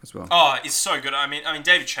as well. Oh, it's so good. I mean,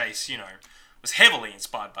 David Chase, was heavily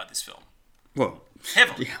inspired by this film. Well,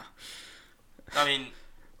 heavily. Yeah. I mean,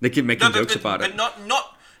 they keep making jokes about it. But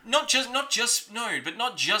not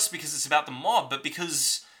just because it's about the mob, but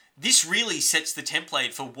because this really sets the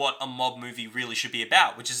template for what a mob movie really should be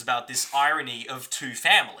about, which is about this irony of two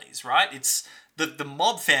families, right? It's the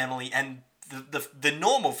mob family and the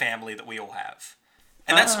normal family that we all have.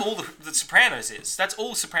 And that's all the Sopranos is. That's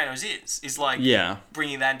all Sopranos is like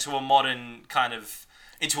bringing that into a modern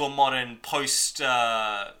post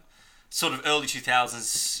sort of early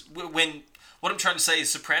 2000s. When what I'm trying to say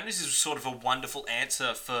is Sopranos is sort of a wonderful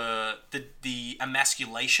answer for the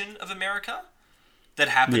emasculation of America that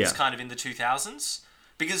happens kind of in the 2000s.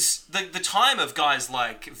 Because the time of guys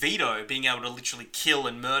like Vito being able to literally kill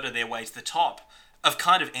and murder their way to the top have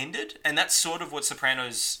kind of ended, and that's sort of what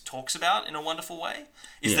Sopranos talks about in a wonderful way,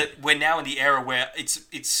 is that we're now in the era where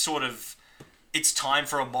it's time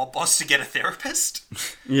for a mob boss to get a therapist.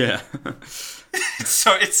 Yeah. it's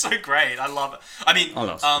so great. I love it. I mean,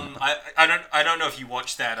 I don't know if you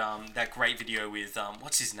watched that great video with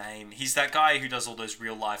what's his name? He's that guy who does all those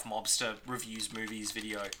real life mobster reviews, movies,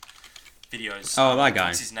 videos. Oh, that guy.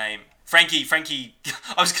 What's his name? Frankie,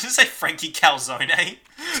 I was going to say Frankie Calzone.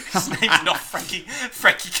 His name's not Frankie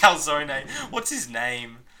Calzone. What's his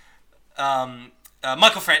name?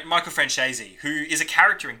 Michael Francese, who is a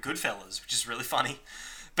character in Goodfellas, which is really funny.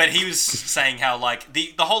 But he was saying how, like,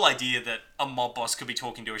 the whole idea that a mob boss could be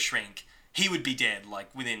talking to a shrink, he would be dead,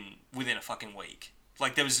 like, within a fucking week.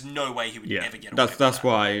 Like, there was no way he would ever get away with that. That's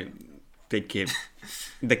why they kept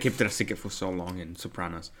their secret for so long in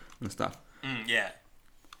Sopranos and stuff. Yeah.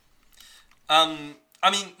 I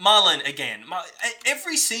mean, Marlon, again,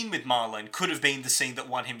 every scene with Marlon could have been the scene that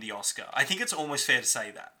won him the Oscar. I think it's almost fair to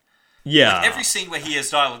say that. Yeah. Like, every scene where he has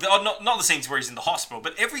dialogue, not the scenes where he's in the hospital,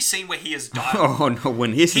 but every scene where he has dialogue. Oh, no,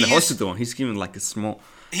 when he's in the hospital, he's giving like a small,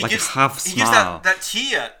 a half smile. He gives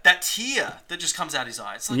that tear that just comes out his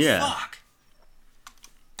eye. It's like, fuck.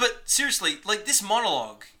 But seriously, like, this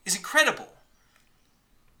monologue is incredible.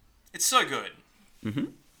 It's so good. Mm-hmm.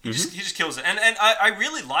 He just kills it. And I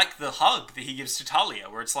really like the hug that he gives to Talia,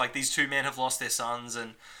 where it's like these two men have lost their sons,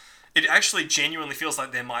 and it actually genuinely feels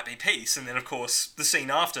like there might be peace. And then, of course, the scene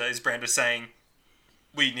after is Brando saying,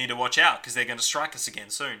 we need to watch out, because they're going to strike us again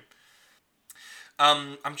soon.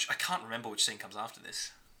 I can't remember which scene comes after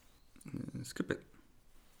this. Skip it.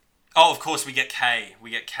 Oh, of course, we get Kay.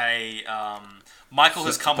 Michael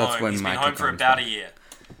has come home. He's been home for about a year.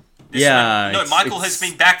 Michael has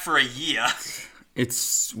been back for a year.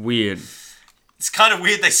 It's weird. It's kind of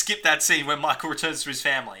weird they skipped that scene when Michael returns to his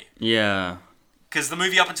family. Yeah. Because the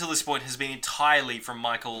movie up until this point has been entirely from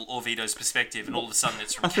Michael or Vito's perspective, and all of a sudden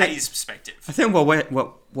it's from Kay's perspective. I think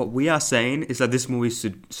what we are saying is that this movie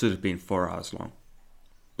should have been 4 hours long.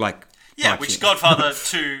 Like... Yeah, which Godfather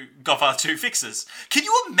 2 fixes. Can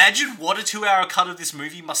you imagine what a 2-hour cut of this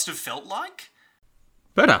movie must have felt like?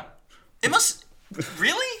 Better. It must...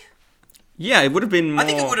 Really? Yeah, it would have been more...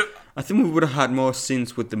 I think we would have had more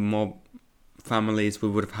scenes with the mob families. We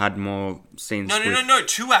would have had more scenes No.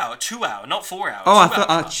 2 hour, not 4 hours. Oh, I thought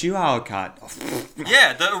a 2-hour cut.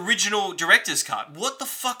 Yeah, the original director's cut. What the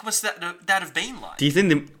fuck must that have been like? Do you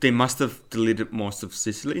think they must have deleted most of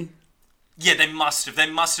Sicily? Yeah, they must have. They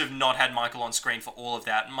must have not had Michael on screen for all of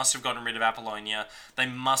that. Must have gotten rid of Apollonia. They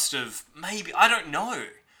must have... Maybe... I don't know.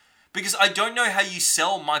 Because I don't know how you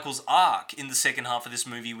sell Michael's arc in the second half of this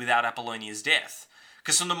movie without Apollonia's death.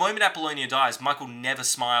 Because from the moment Apollonia dies, Michael never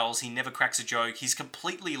smiles, he never cracks a joke, he's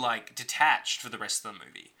completely, like, detached for the rest of the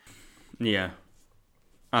movie. Yeah.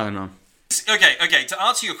 I don't know. Okay, to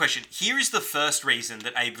answer your question, here is the first reason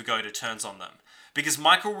that Abe Vigoda turns on them. Because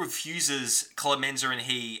Michael refuses Clemenza and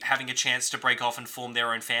he having a chance to break off and form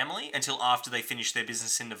their own family until after they finish their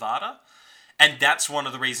business in Nevada. And that's one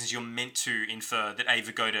of the reasons you're meant to infer that Abe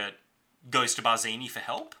Vigoda goes to Barzini for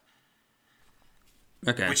help.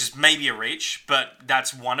 Okay. Which is maybe a reach, but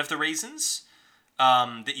that's one of the reasons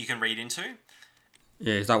that you can read into.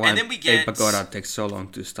 Yeah, is that why Abe Vigoda takes so long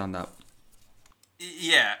to stand up?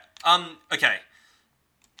 Yeah. Okay.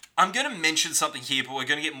 I'm going to mention something here, but we're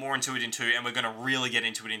going to get more into it in 2, and we're going to really get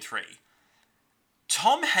into it in 3.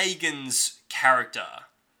 Tom Hagen's character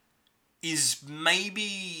is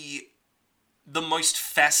maybe the most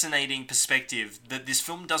fascinating perspective that this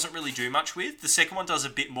film doesn't really do much with. The second one does a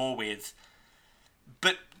bit more with.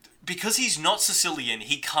 But because he's not Sicilian,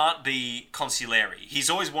 he can't be consigliere. He's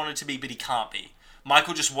always wanted to be, but he can't be.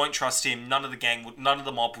 Michael just won't trust him. None of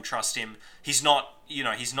the mob will trust him. He's not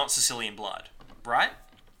Sicilian blood, right?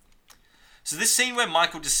 So this scene where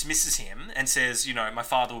Michael dismisses him and says, my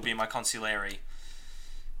father will be my consigliere.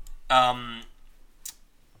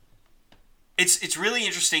 It's really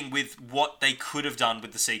interesting with what they could have done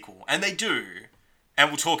with the sequel, and they do. And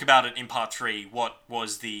we'll talk about it in part 3. What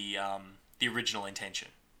was the original intention?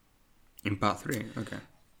 In part 3, okay.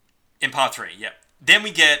 In part 3, yeah. Then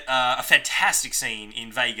we get a fantastic scene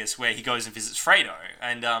in Vegas where he goes and visits Fredo,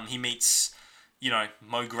 and he meets,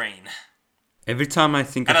 Mo Green. Every time I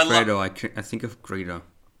think of Fredo, I think of Greedo.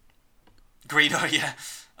 Greedo, yeah.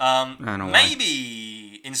 I don't know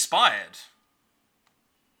maybe why. Inspired.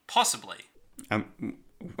 Possibly.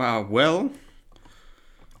 Well...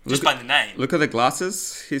 Just by the name. Look at the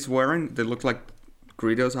glasses he's wearing. They look like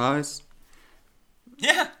Greedo's eyes.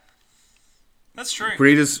 Yeah. That's true.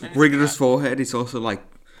 Greedo's forehead is also like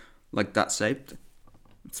that shaped.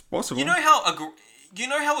 It's possible. You know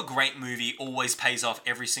how a great movie always pays off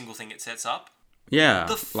every single thing it sets up? Yeah.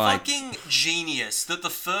 The fucking genius that the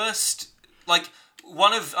first...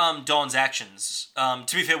 one of Don's actions...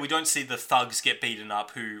 to be fair, we don't see the thugs get beaten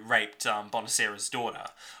up who raped Bonacera's daughter.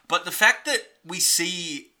 But the fact that we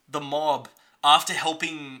see the mob, after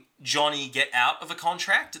helping Johnny get out of a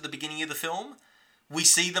contract at the beginning of the film, we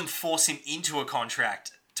see them force him into a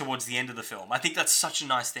contract towards the end of the film. I think that's such a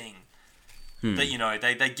nice thing.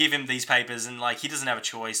 That, they give him these papers and, he doesn't have a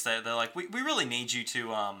choice. They're like, we really need you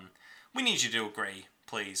to, we need you to agree,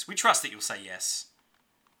 please. We trust that you'll say yes.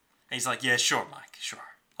 And he's like, yeah, sure, Mike, sure.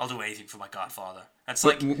 I'll do anything for my Godfather. That's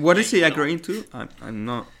what is he agreeing to? I'm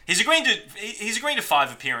not... He's agreeing to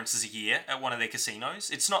 5 appearances a year at one of their casinos.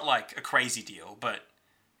 It's not like a crazy deal, but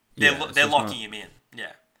they're locking him in.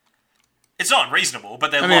 Yeah. It's not unreasonable, but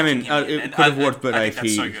they're locking him in. It could have worked better if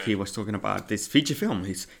he was talking about this feature film.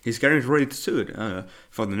 He's getting ready to shoot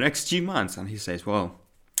for the next 2 months. And he says, well,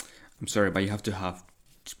 I'm sorry, but you have to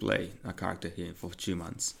play a character here for 2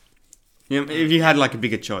 months. If you had a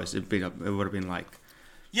bigger choice, it would have been like...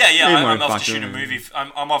 I'm off to shoot a movie.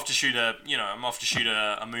 I'm off to shoot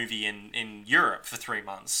a movie in Europe for 3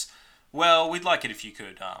 months. Well, we'd like it if you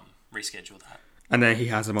could reschedule that. And then he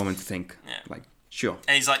has a moment to think. Yeah. Sure.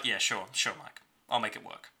 And he's like, yeah, sure, Mike. I'll make it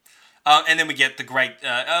work. And then we get the great...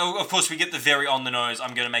 of course, we get the very on-the-nose,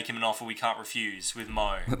 I'm going to make him an offer we can't refuse with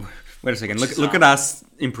Mo. Wait a second. Look at us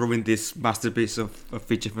improving this masterpiece of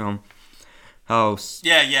feature film.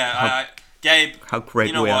 Gabe, how great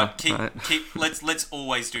you know we what? are. Let's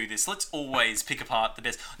always do this. Let's always pick apart the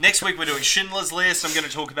best. Next week we're doing Schindler's List. I'm going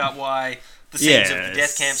to talk about why the scenes of the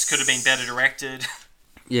death camps could have been better directed.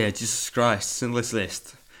 Yeah, Jesus Christ, Schindler's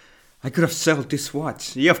List. I could have sold this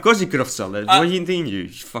watch. Yeah, of course you could have sold it. What do you think, you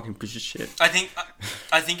fucking piece of shit? I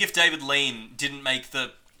think if David Lean didn't make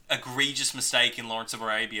the egregious mistake in Lawrence of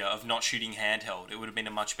Arabia of not shooting handheld, it would have been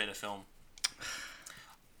a much better film.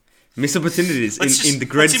 Missed opportunities in the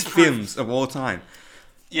greatest films of all time.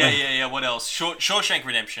 Yeah. What else? Shawshank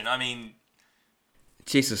Redemption. I mean...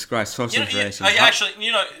 Jesus Christ, Shawshank Redemption. Actually,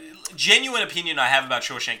 genuine opinion I have about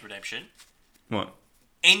Shawshank Redemption. What?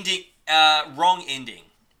 Ending... wrong ending.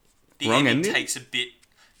 The wrong ending takes a bit...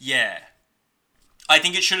 Yeah. I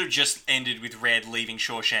think it should have just ended with Red leaving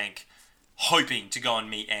Shawshank, hoping to go and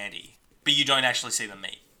meet Andy. But you don't actually see them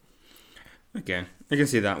meet. Okay, I can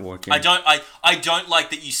see that working. I don't like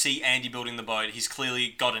that you see Andy building the boat. He's clearly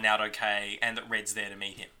gotten out okay, and that Red's there to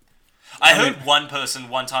meet him. I heard one person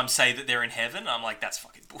one time say that they're in heaven. I'm like, that's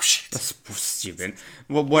fucking bullshit. That's stupid.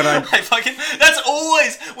 What I that's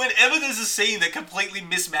always, whenever there's a scene that completely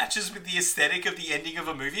mismatches with the aesthetic of the ending of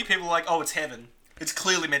a movie, people are like, oh, it's heaven. It's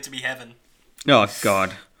clearly meant to be heaven. Oh,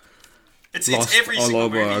 God. It's every single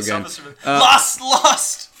movie. Again.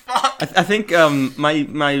 Lost! Fuck! I think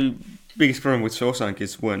my biggest problem with Shawshank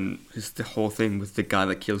is the whole thing with the guy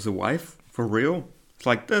that kills the wife. For real. It's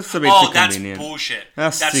like, that's a bit too convenient. That's bullshit.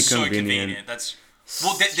 That's so convenient.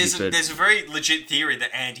 There's a very legit theory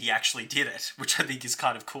that Andy actually did it, which I think is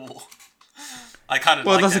kind of cool. I kind of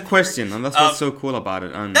like that's that a question, theory. and that's what's so cool about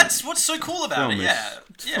it. And that's what's so cool about it, yeah.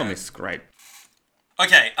 The film is great.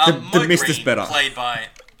 Okay, the mist is better. Played by...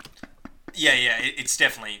 Yeah, it's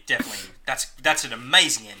definitely... That's an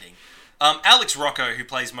amazing ending. Alex Rocco, who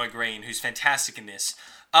plays Mo Green, who's fantastic in this.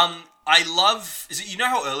 I love... You know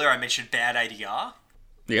how earlier I mentioned bad ADR?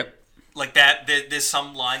 Yep. Like, there's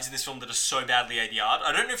some lines in this film that are so badly ADR'd.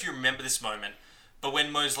 I don't know if you remember this moment, but when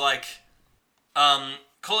Mo's like,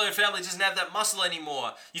 Corleone family doesn't have that muscle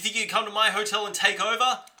anymore. You think you can come to my hotel and take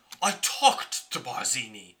over? I talked to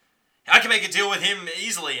Barzini. I can make a deal with him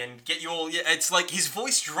easily and get you all... Yeah, it's like his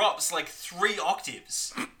voice drops like 3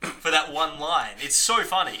 octaves for that one line. It's so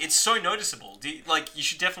funny. It's so noticeable. You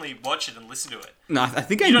should definitely watch it and listen to it. No, I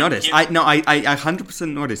think I noticed. I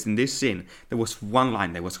 100% noticed in this scene there was one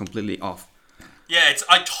line that was completely off. Yeah, it's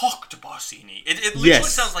I talked to Barzini. It literally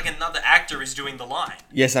sounds like another actor is doing the line.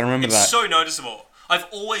 Yes, I remember that. It's so noticeable. I've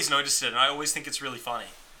always noticed it, and I always think it's really funny.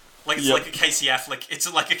 Like it's like a Casey Affleck.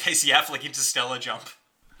 It's like a Casey Affleck Interstellar jump.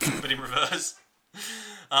 But in reverse.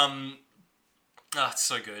 It's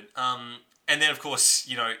so good. And then, of course,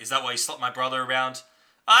 is that why you slapped my brother around?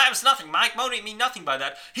 It was nothing, Mike. Mo didn't mean nothing by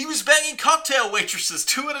that. He was banging cocktail waitresses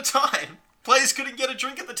 2 at a time. Players couldn't get a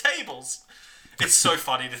drink at the tables. It's so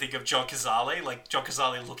funny to think of John Cazale, like John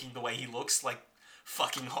Cazale looking the way he looks, like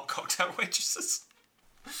fucking hot cocktail waitresses.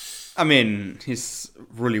 I mean, he's a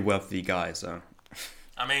really wealthy guy, so...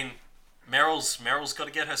 I mean, Meryl's got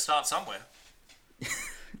to get her start somewhere.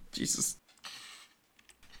 Jesus.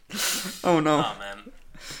 Oh no. Oh man.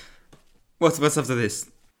 What's after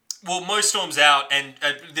this? Well, Mo storms out, and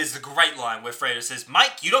there's the great line where Fredo says,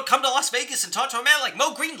 "Mike, you don't come to Las Vegas and talk to a man like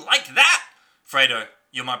Mo Green like that." Fredo,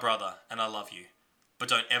 you're my brother, and I love you, but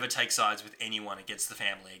don't ever take sides with anyone against the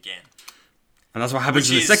family again. And that's what happens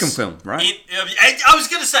in the second film, right? I was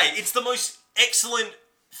gonna say it's the most excellent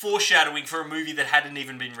foreshadowing for a movie that hadn't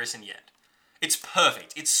even been written yet. It's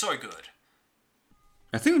perfect. It's so good.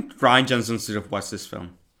 I think Ryan Johnson should have watched this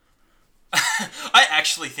film. I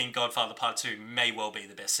actually think Godfather Part 2 may well be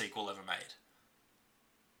the best sequel ever made.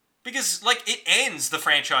 Because, it ends the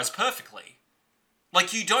franchise perfectly.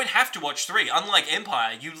 You don't have to watch 3. Unlike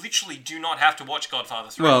Empire, you literally do not have to watch Godfather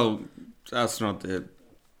 3. Well, that's not it.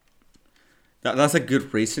 That's a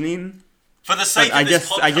good reasoning. For the sake of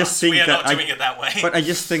this podcast, we are not doing it that way. But I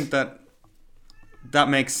just think that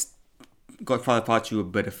makes Godfather Part 2 a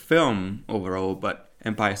better film overall, but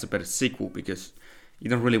Empire is a better sequel because you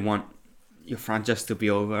don't really want your franchise to be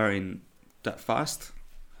over in that fast.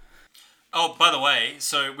 Oh, by the way,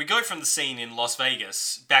 so we go from the scene in Las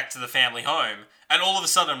Vegas back to the family home, and all of a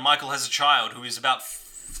sudden Michael has a child who is about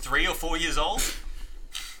 3 or 4 years old.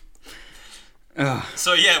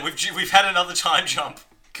 So yeah, we've had another time jump,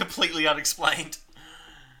 completely unexplained.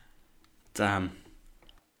 Damn.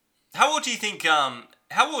 How old do you think?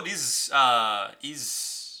 How old is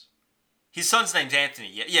his son's name's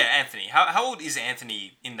Anthony? Yeah, Anthony. How old is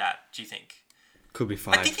Anthony in that? Do you think? Could be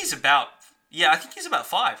 5. I think he's about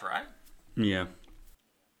 5, right? Yeah.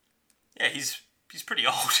 Yeah, he's pretty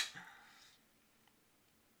old.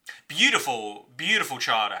 Beautiful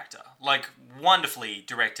child actor. Wonderfully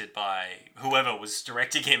directed by whoever was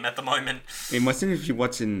directing him at the moment. Imagine if you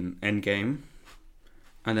watch in Endgame,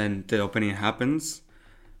 and then the opening happens,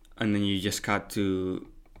 and then you just cut to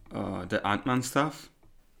the Ant-Man stuff,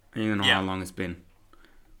 and you don't know how long it's been.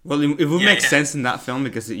 Well, it would make sense in that film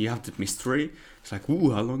because you have the mystery. It's like,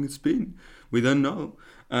 ooh, how long it's been? We don't know.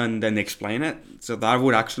 And then they explain it. So that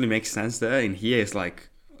would actually make sense there. And here it's like,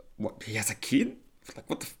 what? He has a kid? It's like,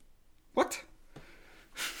 what?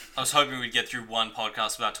 I was hoping we'd get through one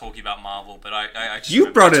podcast without talking about Marvel, but I just... You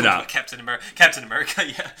brought it up. Captain America,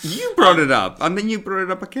 yeah. You brought it up, and then you brought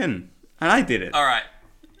it up again. And I did it. All right.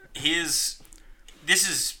 This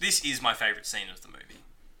is my favourite scene of the movie.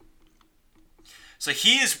 So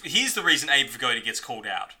here's the reason Abe Vigoda gets called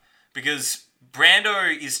out. Because Vito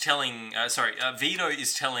is telling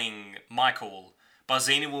Michael,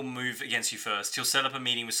 Barzini will move against you first. He'll set up a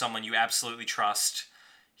meeting with someone you absolutely trust.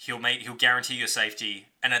 He'll guarantee your safety,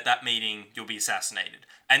 and at that meeting, you'll be assassinated.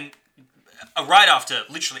 And right after,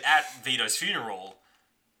 literally at Vito's funeral,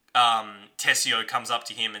 Tessio comes up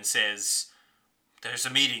to him and says, "There's a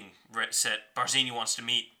meeting set. Barzini wants to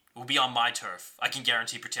meet. It will be on my turf. I can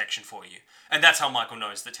guarantee protection for you." And that's how Michael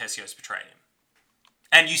knows that Tessio's betrayed him.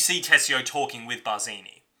 And you see Tessio talking with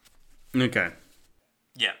Barzini. Okay.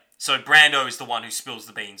 Yeah. So Brando is the one who spills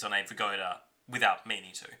the beans on Abe Vigoda without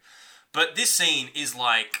meaning to. But this scene is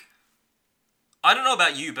like... I don't know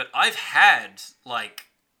about you, but I've had, like...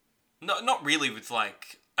 Not really with,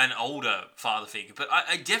 like, an older father figure, but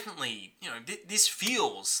I definitely... You know, this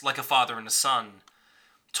feels like a father and a son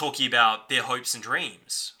talking about their hopes and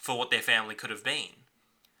dreams for what their family could have been.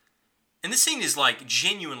 And this scene is, like,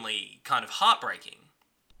 genuinely kind of heartbreaking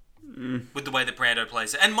with the way that Brando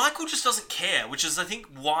plays it. And Michael just doesn't care, which is, I think,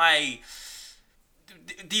 why...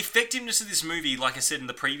 The effectiveness of this movie, like I said in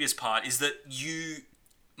the previous part, is that you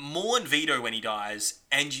mourn Vito when he dies,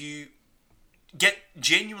 and you get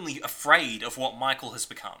genuinely afraid of what Michael has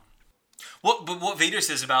become. What Vito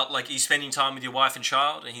says about, like, are you spending time with your wife and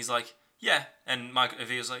child? And he's like, yeah. And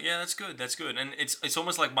Vito's like, yeah, that's good. And it's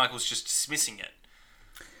almost like Michael's just dismissing it.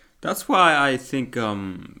 That's why I think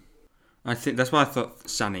that's why I thought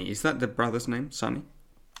Sonny. Is that the brother's name? Sonny?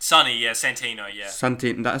 Sonny, yeah. Santino, yeah.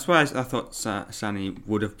 Santino. That's why I thought Sonny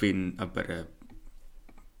would have been a better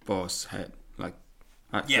boss head. Like,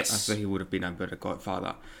 yes. I thought he would have been a better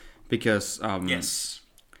Godfather. Because... yes.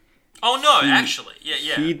 Oh, no, actually.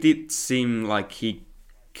 Yeah. He did seem like he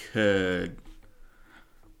could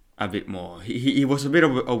a bit more. He was a bit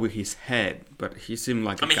over his head, but he seemed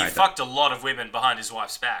like he fucked a lot of women behind his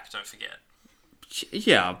wife's back, don't forget.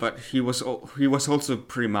 Yeah, but he was also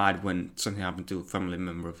pretty mad when something happened to a family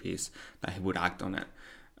member of his that he would act on it,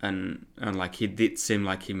 and like he did seem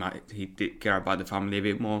like he did care about the family a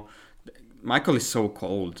bit more. Michael is so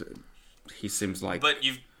cold. He seems like. But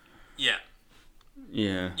you've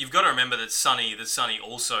got to remember that Sonny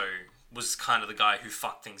also was kind of the guy who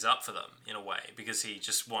fucked things up for them in a way because he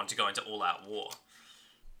just wanted to go into all-out war.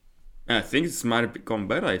 I think it might have gone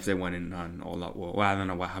better if they went in on all-out war. Well, I don't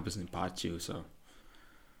know what happens in part 2, so.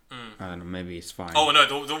 I don't know, maybe it's fine. Oh, no,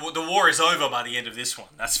 the war is over by the end of this one,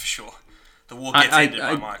 that's for sure. The war gets ended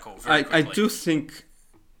by Michael very quickly. I do think...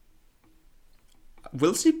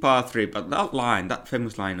 We'll see part 3, but that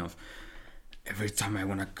famous line of, every time I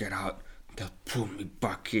want to get out, they'll pull me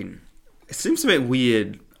back in. It seems a bit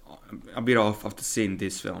weird, a bit off of the scene in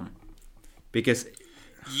this film. Because...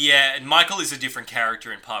 Yeah, and Michael is a different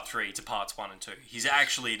character in part 3 to parts 1 and 2. He's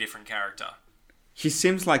actually a different character. He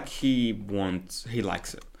seems like he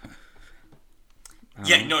likes it.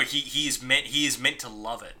 Yeah, no, he is meant to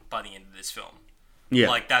love it by the end of this film. Yeah.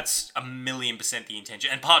 Like, that's 1,000,000% the intention.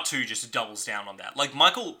 And part 2 just doubles down on that. Like,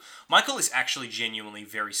 Michael is actually genuinely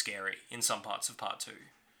very scary in some parts of part 2.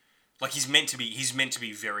 Like, he's meant to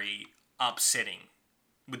be very upsetting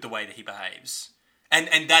with the way that he behaves.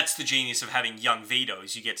 And that's the genius of having young Vito,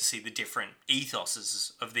 is you get to see the different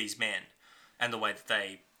ethoses of these men and the way that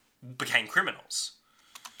they became criminals.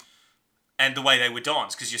 And the way they were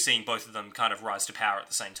dons, because you're seeing both of them kind of rise to power at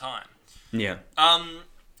the same time. Yeah.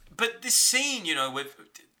 But this scene,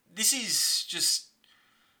 this is just...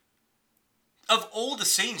 Of all the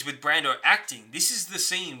scenes with Brando acting, this is the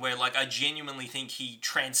scene where, like, I genuinely think he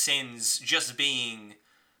transcends just being,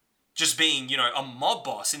 a mob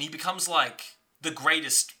boss, and he becomes, like... the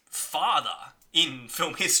greatest father in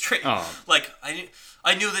film history. Oh. Like,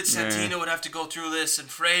 I knew that Santino would have to go through this, and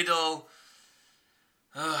Fredo...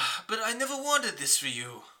 but I never wanted this for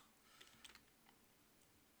you.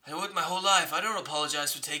 I worked my whole life. I don't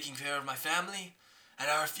apologize for taking care of my family. And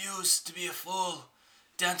I refuse to be a fool,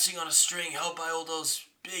 dancing on a string held by all those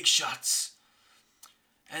big shots.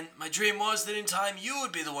 And my dream was that in time you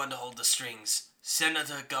would be the one to hold the strings.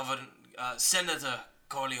 Senator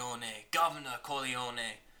Corleone, Governor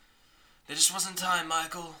Corleone. There just wasn't time,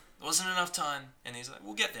 Michael. There wasn't enough time. And he's like,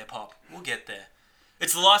 we'll get there, Pop. We'll get there.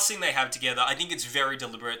 It's the last scene they have together. I think it's very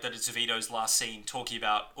deliberate that it's Vito's last scene talking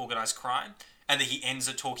about organised crime, and that he ends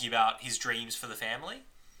it talking about his dreams for the family.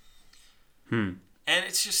 And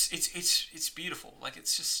it's just, it's beautiful. Like,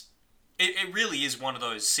 it's just, it really is one of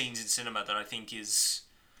those scenes in cinema that I think is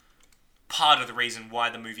part of the reason why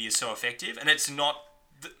the movie is so effective. And it's not...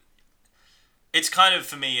 It's kind of,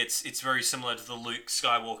 for me, it's very similar to the Luke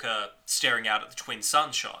Skywalker staring out at the twin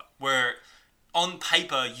sun shot, where on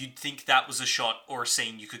paper you'd think that was a shot or a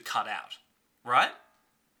scene you could cut out, right?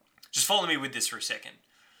 Just follow me with this for a second.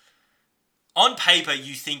 On paper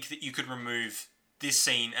you think that you could remove this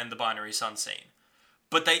scene and the binary sun scene,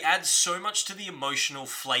 but they add so much to the emotional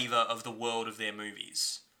flavour of the world of their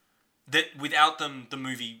movies that without them the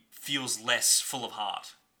movie feels less full of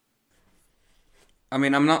heart. I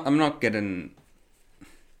mean, I'm not getting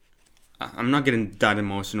that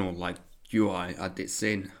emotional like you are at this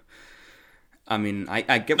scene. I mean,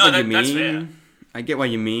 I get what you mean. That's fair. I get what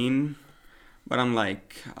you mean, but I'm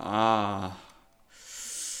like,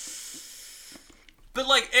 But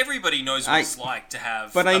like everybody knows what it's like to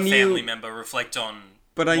have a family member reflect on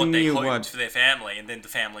what they hoped for their family, and then the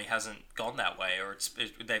family hasn't gone that way, or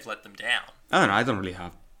they've let them down. I don't know. I don't really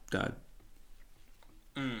have that.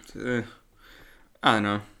 I don't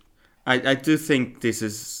know. I do think this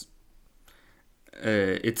is.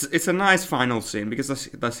 It's a nice final scene because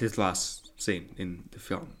that's his last scene in the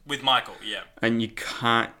film with Michael. Yeah, and you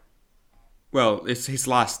can't. Well, it's his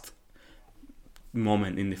last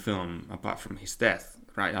moment in the film apart from his death,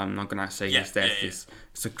 right? I'm not gonna say his death is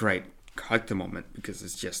a great character moment because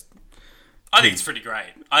it's just. I think it's pretty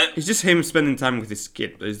great. It's just him spending time with his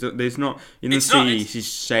kid. There's not you don't see his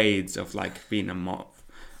shades of like being a mom,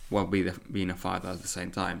 being a father at the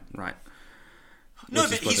same time, right? No,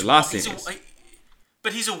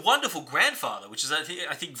 but he's a wonderful grandfather, which is I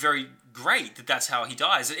think very great that's how he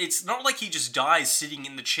dies. It's not like he just dies sitting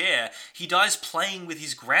in the chair. He dies playing with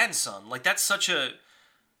his grandson. Like that's such a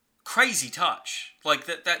crazy touch. Like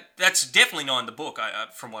that's definitely not in the book.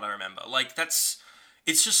 From what I remember, like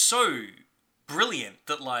it's just so brilliant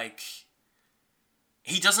that like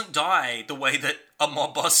he doesn't die the way that a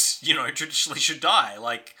mob boss traditionally should die.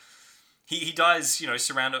 Like he dies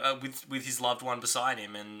surrounded with his loved one beside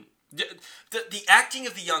him, and the acting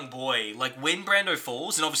of the young boy, like when Brando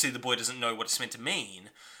falls, and obviously the boy doesn't know what it's meant to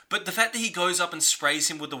mean, but the fact that he goes up and sprays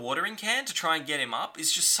him with the watering can to try and get him up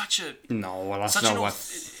is just such a that's not what.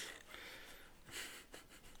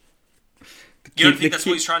 You don't think that's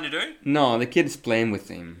what he's trying to do? No, the kid is playing with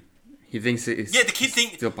him. He thinks it is. Yeah, the kid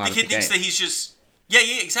thinks that he's just. Yeah,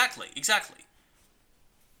 exactly.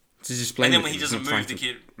 So he's just playing. And then when he doesn't move, the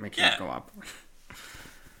kid make him go up.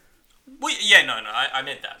 Well, yeah, no, I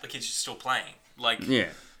meant that. The kid's just still playing. Like, yeah,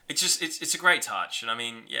 it's a great touch, and I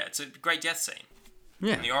mean, yeah, it's a great death scene.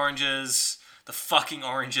 Yeah, and the oranges, the fucking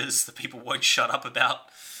oranges, that people won't shut up about.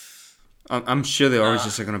 I'm sure the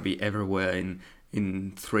oranges are gonna be everywhere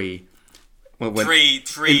in 3. When,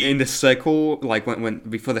 three in the circle, like when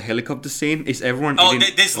before the helicopter scene, is everyone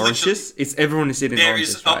eating oranges? Everyone is eating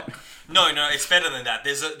oranges, right? No, it's better than that.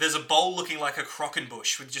 There's a bowl looking like a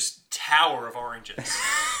Crockenbush with just tower of oranges.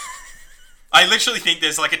 I literally think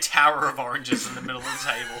there's like a tower of oranges in the middle of the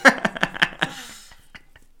table.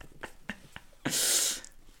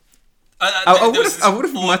 I would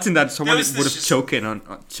have imagined that someone would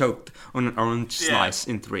have choked on an orange slice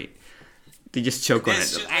in 3. They just choke on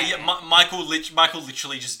it. Michael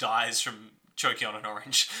literally just dies from choking on an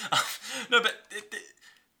orange. No, but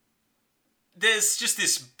there's just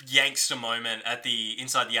this Yankster moment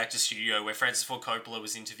inside the actor's studio where Francis Ford Coppola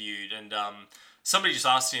was interviewed, and somebody just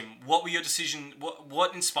asked him, "What were your decision?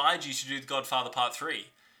 What inspired you to do The Godfather Part 3?"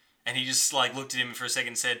 And he just like looked at him for a second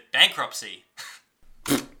and said, "Bankruptcy."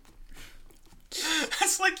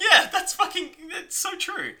 It's like, yeah, that's so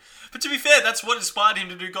true. But to be fair, that's what inspired him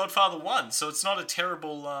to do Godfather 1, so it's not a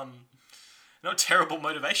terrible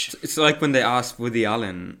motivation. It's like when they asked Woody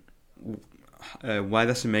Allen, why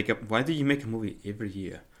do you make a movie every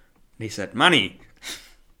year? And he said, money.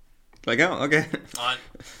 Like, oh, okay. I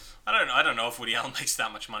don't know if Woody Allen makes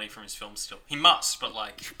that much money from his films still. He must, but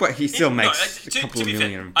like... But he still makes a couple of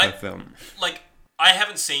million per film. Like, I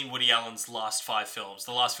haven't seen Woody Allen's last 5 films.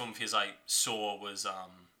 The last film of his I saw was...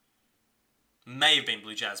 may have been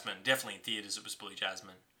Blue Jasmine. Definitely in theaters it was Blue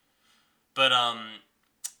Jasmine. But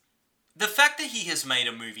the fact that he has made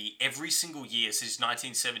a movie every single year since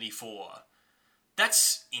 1974,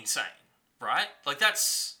 that's insane, right? Like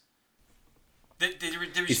that's... There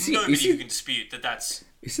is nobody who can dispute that's...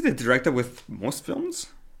 Is he the director with most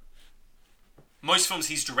films? Most films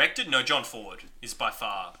he's directed? No, John Ford is by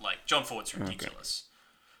far... Like, John Ford's ridiculous. Okay.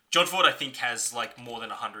 John Ford, I think, has like more than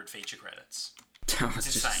 100 feature credits.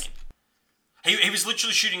 It's insane. He was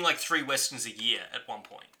literally shooting like 3 westerns a year at one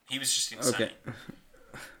point. He was just insane. Okay.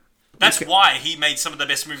 That's why he made some of the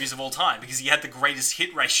best movies of all time, because he had the greatest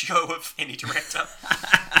hit ratio of any director.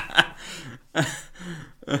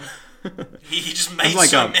 He just made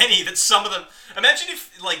many that some of them... Imagine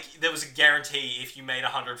if like there was a guarantee if you made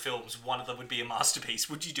 100 films, one of them would be a masterpiece.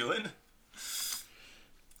 Would you do it?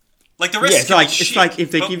 Like the rest it's like if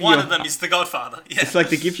they give you... one of them is The Godfather. Yeah. It's like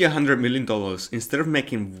they give you $100 million. Instead of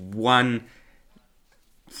making one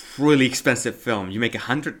really expensive film, you make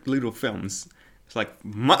 100 little films. It's like,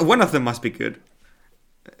 one of them must be good.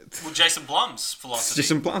 Well, Jason Blum's philosophy.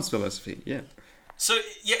 Jason Blum's philosophy, yeah. So,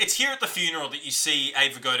 yeah, it's here at the funeral that you see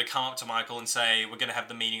Abe Vigoda come up to Michael and say, we're going to have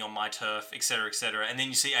the meeting on my turf, etc., etc. And then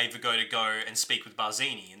you see Abe Vigoda go and speak with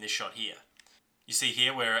Barzini in this shot here. You see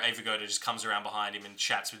here where Abe Vigoda just comes around behind him and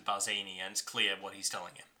chats with Barzini, and it's clear what he's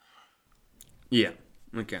telling him. Yeah,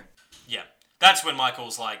 okay. Yeah, that's when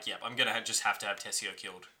Michael's like, yep, I'm going to just have to have Tessio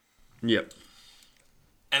killed. Yep.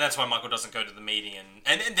 And that's why Michael doesn't go to the meeting.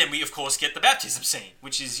 And then we, of course, get the baptism scene,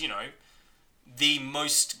 which is, the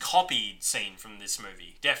most copied scene from this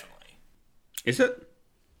movie, definitely. Is it?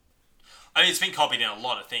 I mean, it's been copied in a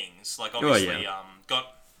lot of things. Like, obviously,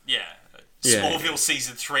 Smallville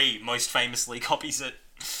Season 3 most famously copies it.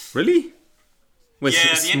 Really? Wait,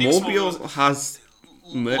 yeah, Smallville has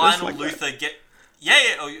murders Lionel like Luthor that?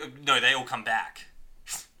 no, they all come back.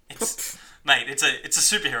 What? Mate, it's a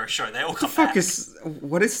superhero show. They all come back.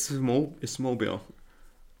 What is Smallville?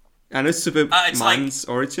 I know Superman's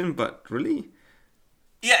origin, but really?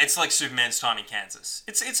 Yeah, it's like Superman's time in Kansas.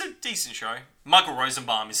 It's a decent show. Michael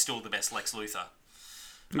Rosenbaum is still the best Lex Luthor.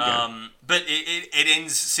 Okay. But it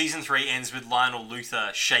ends. Season 3 ends with Lionel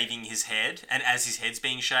Luthor shaving his head, and as his head's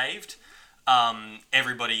being shaved,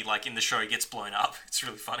 everybody like in the show gets blown up. It's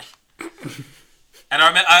really funny. And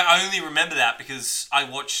I only remember that because I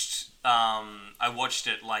watched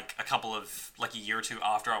it like a year or two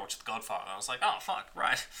after I watched The Godfather. I was like, oh fuck,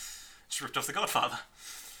 right, just ripped off The Godfather.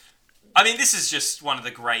 I mean, this is just one of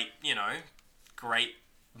the great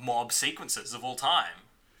mob sequences of all time.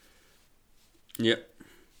 Yep.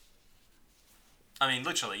 I mean,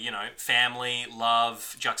 literally, family,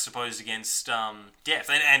 love, juxtaposed against death.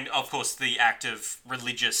 And of course, the act of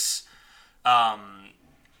religious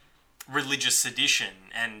sedition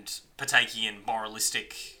and partaking in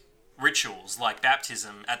moralistic rituals like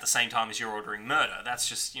baptism at the same time as you're ordering murder. That's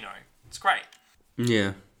just, it's great.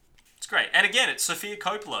 Yeah. It's great. And again, it's Sofia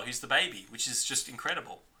Coppola who's the baby, which is just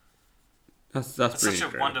incredible. That's such a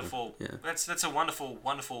wonderful... Yeah. That's a wonderful,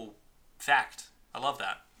 wonderful fact. I love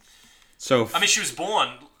that. So... I mean, she was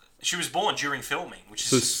born during filming,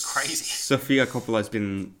 which is crazy. Sofia Coppola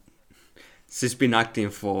she's been acting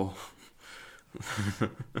for...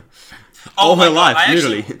 all her life,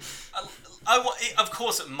 literally. Of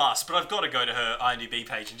course it must, but I've got to go to her IMDb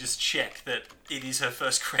page and just check that it is her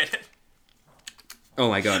first credit. Oh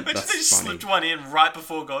my god, but that's they funny. Slipped one in right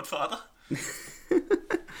before Godfather.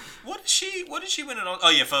 What did she win an Oscar? Oh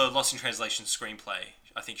yeah, for Lost in Translation screenplay.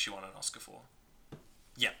 I think she won an Oscar for.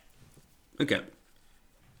 Yeah. Okay.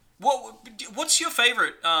 What's your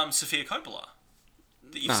favourite Sofia Coppola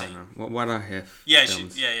that you've seen? What I have.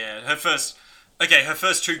 Yeah, Her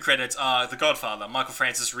first two credits are The Godfather, Michael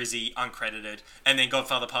Francis Rizzi, uncredited, and then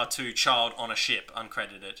Godfather Part 2, Child on a Ship,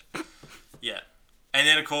 uncredited. Yeah. And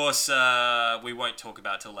then, of course, we won't talk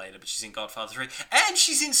about it till later, but she's in Godfather 3. And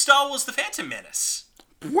she's in Star Wars The Phantom Menace.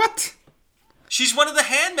 What? She's one of the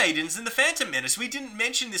handmaidens in The Phantom Menace. We didn't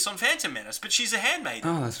mention this on Phantom Menace, but she's a handmaiden.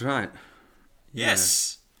 Oh, that's right. Yeah.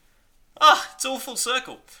 Yes. It's all full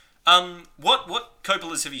circle. What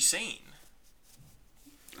Coppolas have you seen?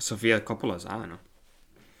 Sofia Coppola's, I don't know.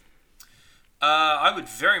 I would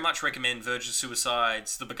very much recommend Virgin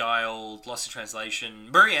Suicides, The Beguiled, Lost in Translation.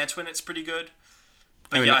 Marie Antoinette's pretty good.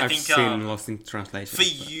 But I think I've seen Lost in Translation. For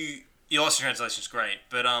you, Lost in Translation's great,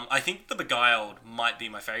 but I think The Beguiled might be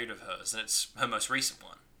my favourite of hers, and it's her most recent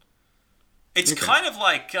one. It's kind of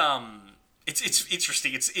like it's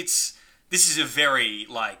interesting. This is a very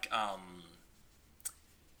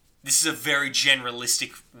this is a very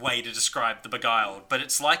generalistic way to describe The Beguiled, but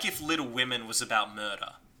it's like if Little Women was about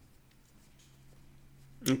murder.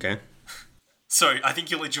 Okay. So I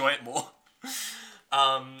think you'll enjoy it more.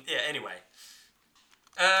 Anyway.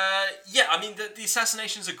 I mean, the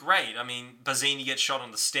assassinations are great. I mean, Barzini gets shot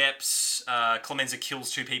on the steps. Clemenza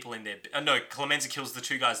kills two people in there. Clemenza kills the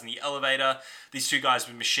two guys in the elevator. These two guys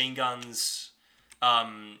with machine guns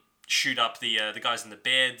shoot up the guys in the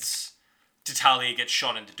beds. Tatalia gets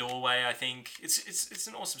shot in the doorway, I think. It's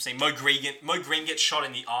an awesome scene. Mo Green gets shot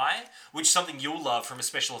in the eye, which is something you'll love from a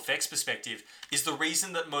special effects perspective, is the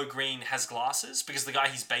reason that Mo Green has glasses, because the guy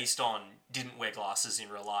he's based on didn't wear glasses in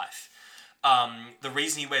real life. The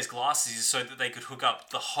reason he wears glasses is so that they could hook up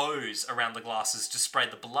the hose around the glasses to spray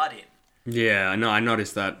the blood in. Yeah, I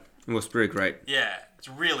noticed that. It was pretty great. Yeah, it's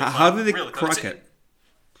really How did they crack it?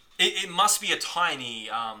 It must be a tiny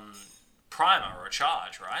primer or a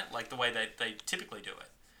charge, right? Like the way they typically do it.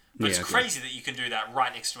 But it's crazy that you can do that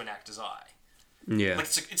right next to an actor's eye. Yeah. Like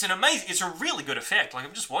it's a really good effect. Like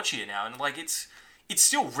I'm just watching it now, and like it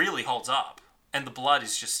still really holds up, and the blood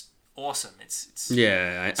is just awesome.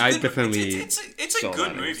 I definitely. It's a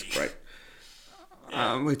good movie. It's great.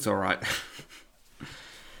 It's all right.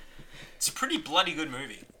 It's a pretty bloody good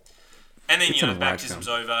movie. And then, baptism's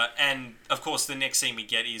over. And, of course, the next scene we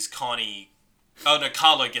get is Carlo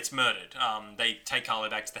gets murdered. They take Carlo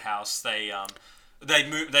back to the house. They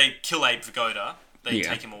kill Abe Vigoda. They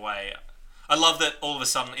take him away. I love that all of a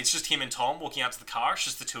sudden it's just him and Tom walking out to the car. It's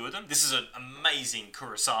just the two of them. This is an amazing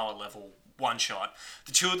Kurosawa level one shot.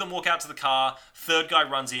 The two of them walk out to the car. Third guy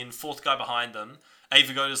runs in. Fourth guy behind them. Abe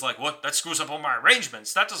Vigoda's like, what? That screws up all my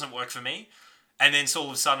arrangements. That doesn't work for me. And then so all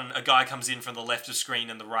of a sudden a guy comes in from the left of screen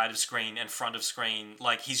and the right of screen and front of screen.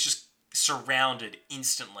 Like, he's just surrounded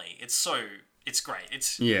instantly. It's great.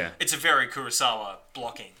 It's a very Kurosawa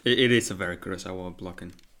blocking. It is a very Kurosawa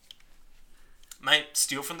blocking. Mate,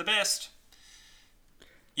 steal from the best.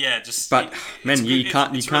 Yeah, just... But,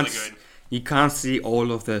 you can't see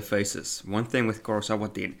all of their faces. One thing with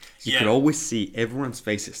Kurosawa did, you could always see everyone's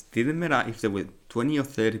faces. Didn't matter if there were 20 or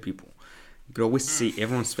 30 people. You could always see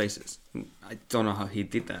everyone's faces. I don't know how he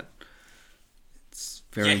did that. It's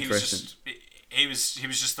very interesting. He was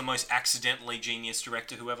just the most accidentally genius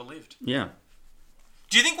director who ever lived. Yeah.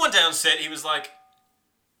 Do you think one day on set he was like,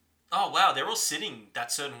 oh wow, they're all sitting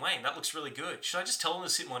that certain way and that looks really good. Should I just tell them to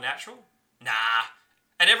sit more natural? Nah.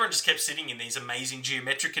 And everyone just kept sitting in these amazing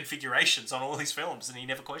geometric configurations on all these films and he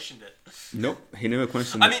never questioned it. Nope, he never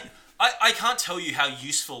questioned it. I mean, I can't tell you how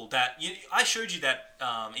useful that... I showed you that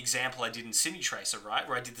example I did in Cine Tracer, right?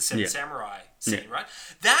 Where I did the Seven Samurai scene, right?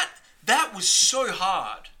 That was so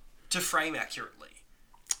hard to frame accurately.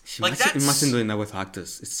 Imagine doing that with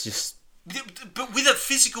actors. It's just... But with a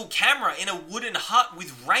physical camera in a wooden hut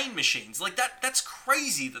with rain machines. Like, that's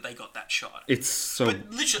crazy that they got that shot. It's so... But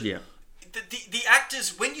literally... Yeah. The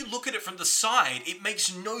actors, when you look at it from the side, it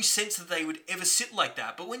makes no sense that they would ever sit like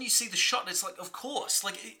that. But when you see the shot, it's like, of course.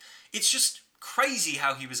 Like, it's just crazy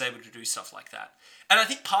how he was able to do stuff like that. And I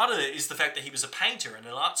think part of it is the fact that he was a painter and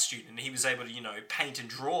an art student. And he was able to, paint and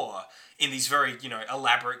draw in these very,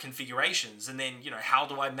 elaborate configurations. And then, how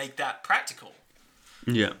do I make that practical?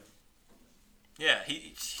 Yeah. Yeah,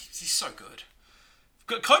 he's so good.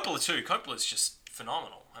 Coppola, too. Coppola's just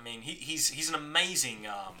phenomenal. I mean, he's an amazing...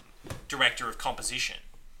 director of composition.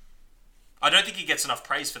 I don't think he gets enough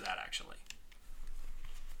praise for that, actually.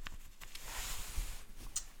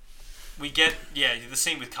 We get, the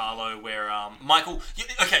scene with Carlo where Michael...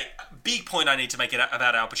 Okay, big point I need to make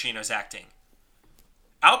about Al Pacino's acting.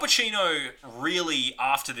 Al Pacino really,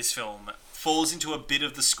 after this film, falls into a bit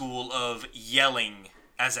of the school of yelling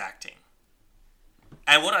as acting.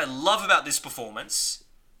 And what I love about this performance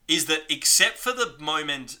is that except for the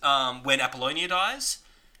moment when Apollonia dies...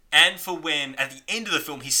 And for when, at the end of the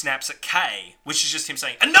film, he snaps at Kay, which is just him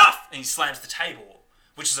saying, enough! And he slams the table,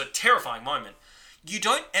 which is a terrifying moment. You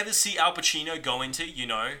don't ever see Al Pacino go into,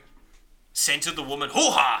 center the woman,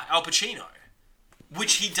 hoo-ha, Al Pacino.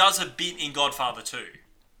 Which he does a bit in Godfather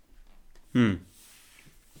 2.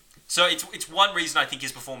 So it's one reason I think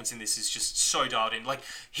his performance in this is just so dialed in. Like,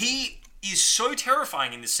 he is so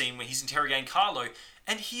terrifying in the scene where he's interrogating Carlo,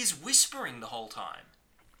 and he is whispering the whole time.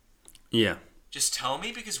 Yeah. Just tell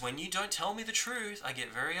me, because when you don't tell me the truth, I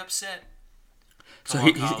get very upset. So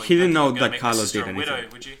he didn't know that Carlo did anything, widow,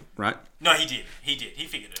 would you? Right? No, he did. He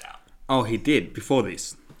figured it out. Oh, he did before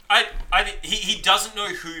this. I think he doesn't know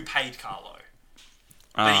who paid Carlo,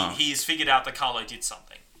 but he has figured out that Carlo did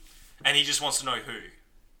something, and he just wants to know who.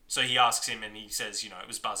 So he asks him, and he says, it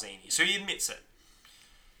was Barzini. So he admits it,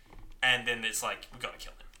 and then it's like, we got to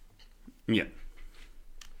kill him. Yeah.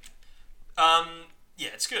 Yeah,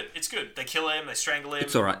 it's good. It's good. They kill him, they strangle him.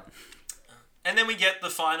 It's alright. And then we get the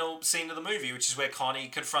final scene of the movie, which is where Connie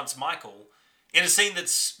confronts Michael in a scene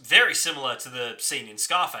that's very similar to the scene in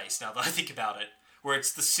Scarface, now that I think about it, where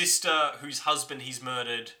it's the sister whose husband he's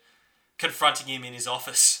murdered confronting him in his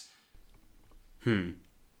office. Yeah,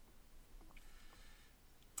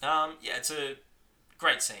 it's a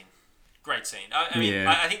great scene. Great scene. I mean,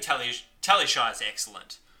 I think Talia Shire is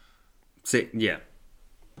excellent. Yeah.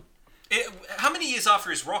 How many years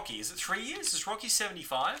after is Rocky? Is it 3 years? Is Rocky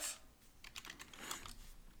 75?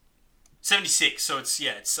 76. So it's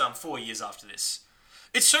 4 years after this.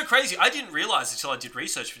 It's so crazy. I didn't realize until I did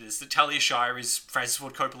research for this that Talia Shire is Francis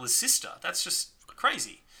Ford Coppola's sister. That's just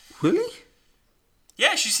crazy. Really?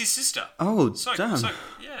 Yeah, she's his sister. Oh, damn.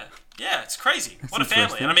 Yeah, it's crazy. That's what a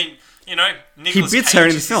family. And I mean, he Nicolas beats Cage her in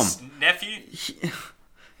the is film. his nephew.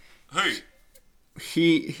 Who?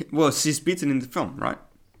 She's beaten in the film, right?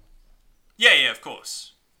 Yeah, of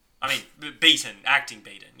course. I mean, acting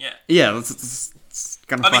beaten, yeah. Yeah, that's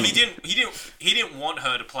kind of funny. I mean, he didn't want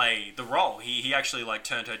her to play the role. He actually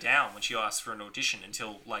turned her down when she asked for an audition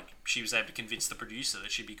until she was able to convince the producer that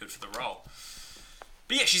she'd be good for the role.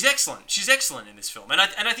 But yeah, she's excellent. She's excellent in this film, and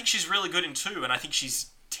I think she's really good in 2, and I think she's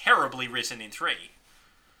terribly written in 3.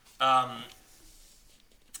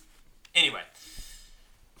 Anyway.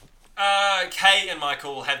 Kay and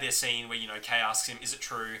Michael have their scene where, Kay asks him, is it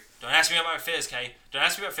true? Don't ask me about my affairs, Kay. Don't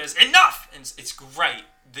ask me about affairs. Enough! And it's great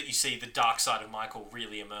that you see the dark side of Michael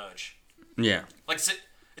really emerge. Yeah. Like,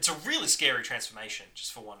 it's a really scary transformation,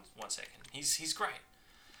 just for one second. He's great.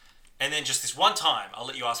 And then just this one time, I'll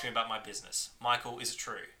let you ask me about my business. Michael, is it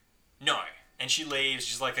true? No. And she leaves.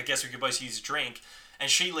 She's like, I guess we could both use a drink. And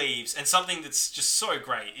she leaves. And something that's just so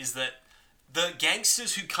great is that the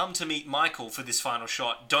gangsters who come to meet Michael for this final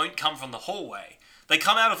shot don't come from the hallway. They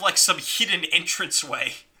come out of, like, some hidden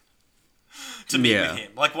entranceway to meet with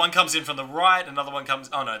him. Like, one comes in from the right, another one comes...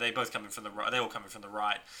 Oh, no, they both come in from the right. They all come in from the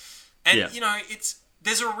right. And,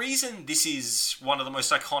 there's a reason this is one of the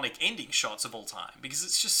most iconic ending shots of all time. Because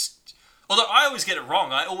it's just... Although I always get it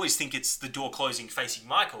wrong. I always think it's the door closing facing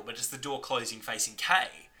Michael, but it's the door closing facing Kay.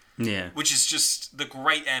 Yeah. Which is just the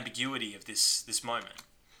great ambiguity of this moment.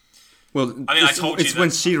 Well, I told you it's when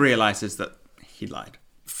she realizes that he lied.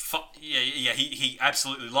 He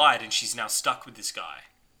absolutely lied, and she's now stuck with this guy.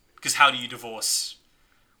 Because how do you divorce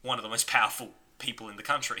one of the most powerful people in the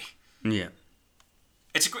country? Yeah.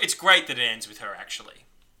 It's great that it ends with her, actually.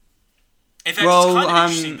 In fact, it's kind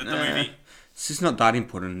of interesting that the movie... She's not that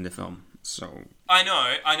important in the film, so... I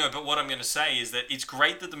know, but what I'm going to say is that it's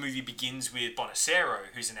great that the movie begins with Bonacero,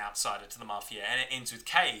 who's an outsider to the Mafia, and it ends with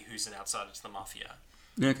Kay, who's an outsider to the Mafia.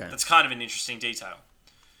 Okay. That's kind of an interesting detail.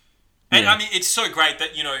 And, I mean, it's so great that,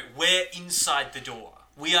 we're inside the door.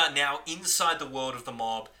 We are now inside the world of the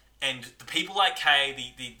mob, and the people like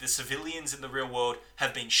Kay, the civilians in the real world,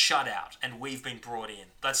 have been shut out, and we've been brought in.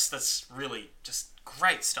 That's really just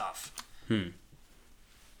great stuff.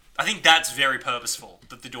 I think that's very purposeful,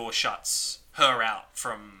 that the door shuts her out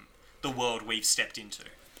from the world we've stepped into.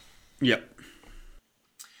 Yep.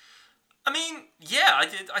 I mean, yeah,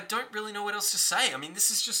 I don't really know what else to say. I mean,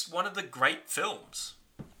 this is just one of the great films.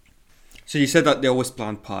 So you said that they always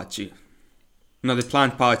planned part 2. No, they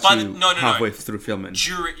planned part 2 halfway through filming.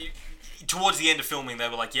 Towards the end of filming, they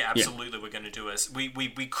were like, yeah, absolutely, we're going to do it.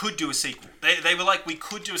 We could do a sequel. They were like, we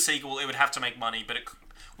could do a sequel. It would have to make money, but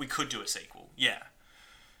we could do a sequel. Yeah.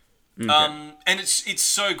 Okay. And it's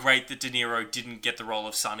so great that De Niro didn't get the role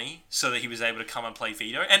of Sonny, so that he was able to come and play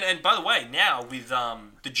Vito. And by the way, now with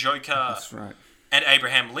the Joker and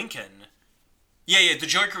Abraham Lincoln, the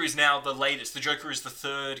Joker is now the latest. The Joker is the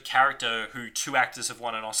third character who 2 actors have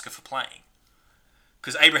won an Oscar for playing.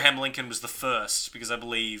 Because Abraham Lincoln was the first, because I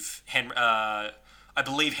believe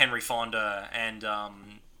Henry Fonda and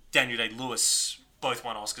Daniel Day-Lewis both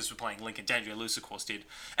won Oscars for playing Lincoln. Daniel Day-Lewis, of course, did.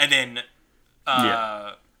 And then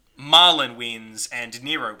Marlon wins and De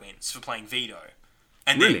Niro wins for playing Vito.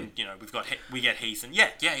 And then, we get Heath and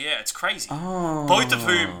it's crazy. Oh, both of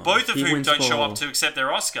whom don't show up to accept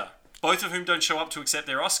their Oscar.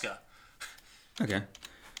 Okay.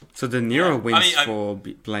 So De Niro wins for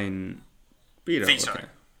playing Vito.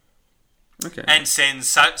 Okay. And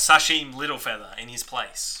sends Sashim Littlefeather in his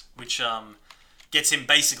place, which gets him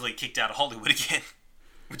basically kicked out of Hollywood again,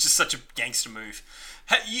 which is such a gangster move.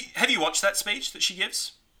 Have you watched that speech that she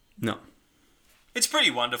gives? No. It's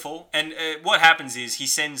pretty wonderful. And what happens is he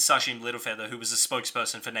sends Sashim Littlefeather, who was a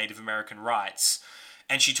spokesperson for Native American rights,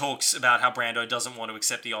 and she talks about how Brando doesn't want to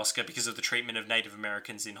accept the Oscar because of the treatment of Native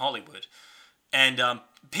Americans in Hollywood. And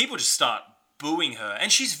people just start booing her.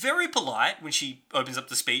 And she's very polite when she opens up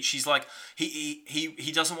the speech. She's like,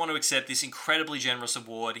 he doesn't want to accept this incredibly generous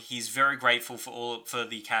award. He's very grateful for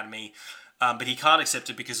the Academy. But he can't accept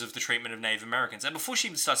it because of the treatment of Native Americans. And before she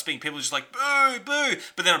even starts speaking, people are just like, boo, boo.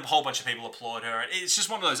 But then a whole bunch of people applaud her. It's just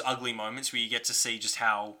one of those ugly moments where you get to see just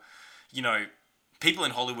how, people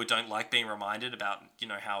in Hollywood don't like being reminded about,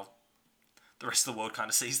 how the rest of the world kind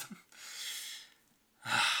of sees them.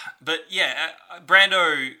 But yeah,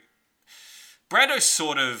 Brando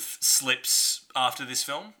sort of slips after this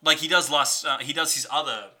film. Like he does his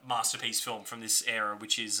other masterpiece film from this era,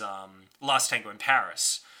 which is Last Tango in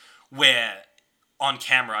Paris, where on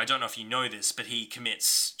camera, I don't know if you know this, but he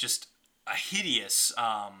commits just a hideous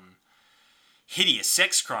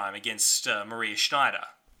sex crime against Maria Schneider.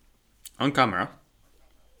 On camera?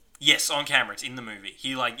 Yes, on camera. It's in the movie.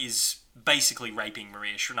 He is basically raping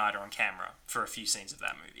Maria Schneider on camera for a few scenes of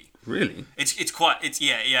that movie. Really?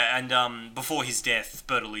 And before his death,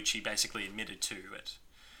 Bertolucci basically admitted to it.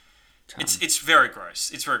 Damn. It's very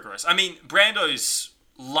gross. It's very gross. I mean, Brando's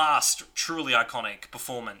last truly iconic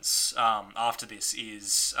performance after this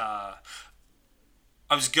is I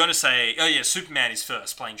was gonna say Superman is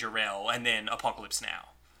first, playing Jor-El, and then Apocalypse Now,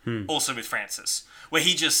 also with Francis, where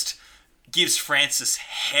he just gives Francis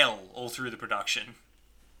hell all through the production.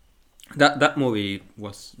 That movie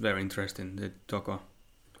was very interesting, the doco.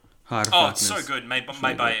 Heart of Oh, Darkness. it's so good. Made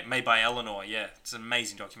by Eleanor. Yeah, it's an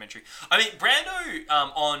amazing documentary. I mean, Brando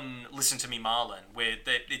on Listen to Me, Marlon, where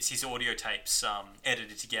it's his audio tapes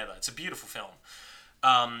edited together. It's a beautiful film.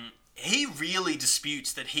 He really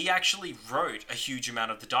disputes that he actually wrote a huge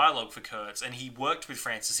amount of the dialogue for Kurtz, and he worked with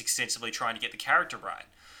Francis extensively trying to get the character right.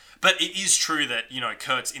 But it is true that, you know,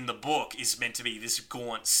 Kurtz in the book is meant to be this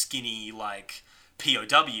gaunt, skinny, like,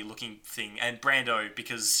 POW looking thing, and Brando,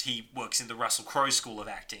 because he works in the Russell Crowe school of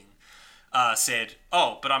acting, said,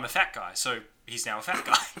 "Oh, but I'm a fat guy," so he's now a fat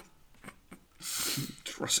guy.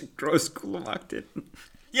 Russell Crowe school of acting.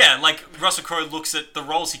 Yeah, like, Russell Crowe looks at the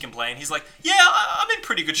roles he can play, and he's like, "Yeah, I'm in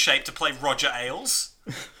pretty good shape to play Roger Ailes."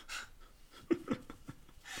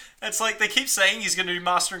 It's like, they keep saying he's going to do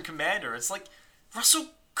Master and Commander. It's like, Russell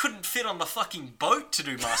couldn't fit on the fucking boat to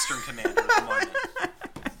do Master and Commander at the moment.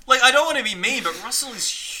 Like, I don't want to be mean, but Russell is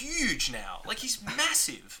huge now. Like, he's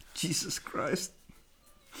massive. Jesus Christ.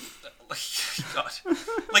 Like, God.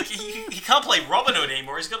 Like, he can't play Robin Hood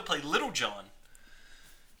anymore. He's got to play Little John.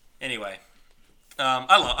 Anyway.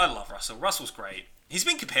 I love Russell. Russell's great. He's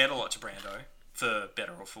been compared a lot to Brando, for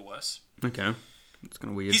better or for worse. Okay. It's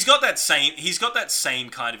kind of weird. He's got that same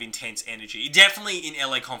kind of intense energy. Definitely in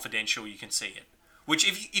LA Confidential you can see it. Which,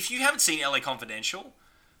 if you haven't seen LA Confidential,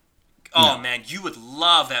 oh man, you would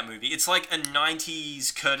love that movie. It's like a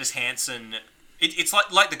 90s Curtis Hanson. It's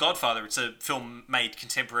like The Godfather. It's a film made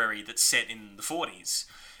contemporary that's set in the 40s.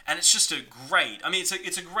 And it's just a great... I mean,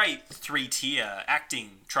 it's a great three-tier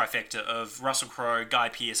acting trifecta of Russell Crowe, Guy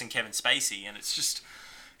Pearce, and Kevin Spacey. And it's just...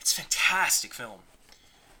 It's a fantastic film.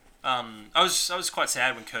 I was quite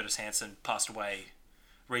sad when Curtis Hanson passed away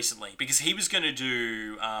recently, because he was going to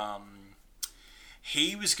do...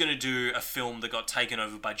 He was going to do a film that got taken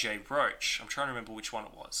over by Jay Roach. I'm trying to remember which one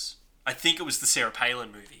it was. I think it was the Sarah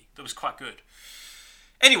Palin movie. That was quite good.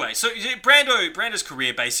 Anyway, so Brando's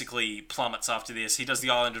career basically plummets after this. He does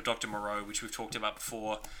The Island of Dr. Moreau, which we've talked about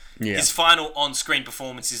before. Yeah. His final on-screen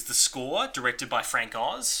performance is The Score, directed by Frank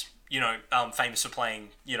Oz. You know, famous for playing,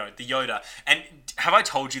 you know, the Yoda. And have I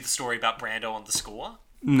told you the story about Brando on The Score?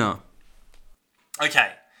 No.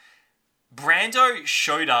 Okay. Brando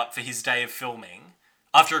showed up for his day of filming.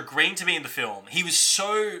 After agreeing to be in the film, he was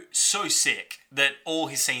so sick that all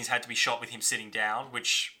his scenes had to be shot with him sitting down,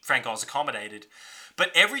 which Frank Oz accommodated.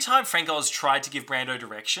 But every time Frank Oz tried to give Brando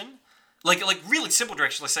direction, like really simple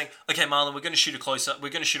direction, like saying, "Okay, Marlon, we're going to shoot a close-up, we're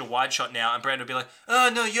going to shoot a wide shot now," and Brando would be like,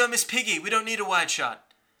 "Oh, no, you're Miss Piggy, we don't need a wide shot."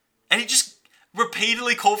 And he just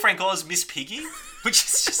repeatedly called Frank Oz Miss Piggy, which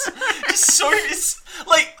is just so... It's,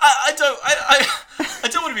 like, I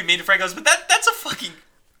don't want to be mean to Frank Oz, but that's a fucking...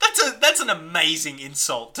 That's an amazing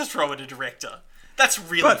insult to throw at a director. That's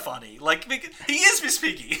really funny. Like, he is Miss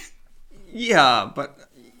Piggy. Yeah, but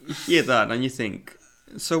you hear that and you think,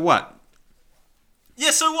 so what?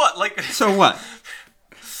 Yeah, so what? Like, so what?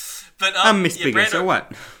 But I'm Miss Piggy, so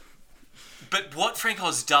what? But what Frank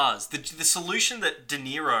Oz does, the solution that De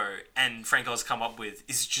Niro and Frank Oz come up with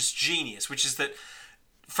is just genius, which is that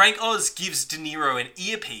Frank Oz gives De Niro an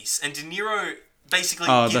earpiece, and De Niro basically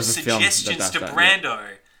gives suggestions to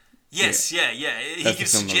Brando. Yeah. Yes, yeah. He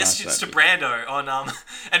gives suggestions to Brando on,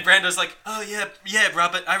 and Brando's like, "Oh yeah,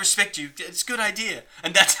 Robert, I respect you. It's a good idea."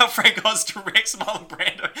 And that's how Frank Oz directs Marlon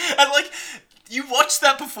Brando. And like, you watch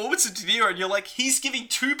that performance of De Niro, and you're like, he's giving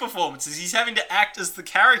two performances. He's having to act as the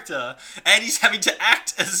character, and he's having to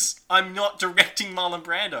act as I'm not directing Marlon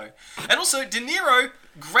Brando. And also, De Niro,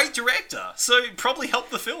 great director, so probably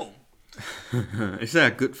helped the film. Is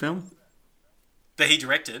that a good film? That he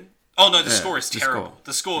directed? Oh no, the score is terrible.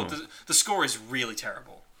 The score is really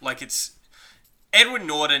terrible. Like, it's... Edward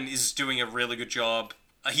Norton is doing a really good job.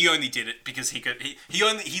 He only did it because he could...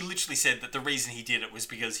 He literally said that the reason he did it was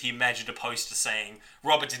because he imagined a poster saying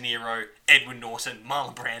Robert De Niro, Edward Norton,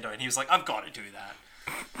 Marlon Brando, and he was like, I've got to do that.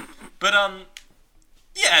 But,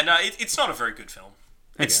 yeah, no, it's not a very good film.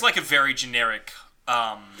 Okay. It's like a very generic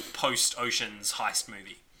post-Ocean's heist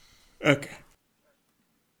movie. Okay.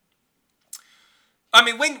 I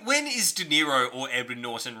mean, when is De Niro or Edward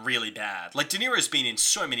Norton really bad? Like, De Niro's been in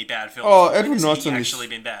so many bad films. Oh, Edward Norton actually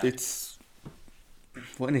been bad.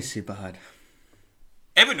 When is he bad?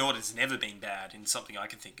 Edward Norton's never been bad in something I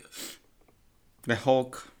can think of. The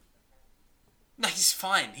Hulk. No, he's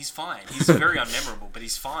fine. He's very unmemorable, but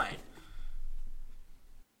he's fine.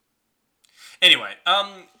 Anyway,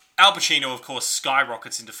 Al Pacino, of course,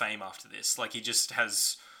 skyrockets into fame after this. Like, he just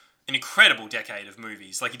has an incredible decade of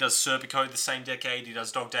movies. Like, he does Serpico the same decade. He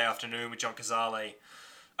does Dog Day Afternoon with John Cazale.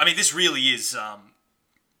 I mean, this really is...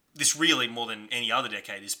 this really, more than any other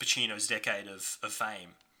decade, is Pacino's decade of fame.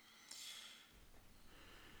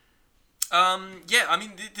 Yeah, I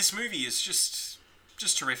mean, this movie is just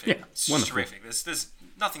just terrific. Yeah, it's wonderful. just terrific. There's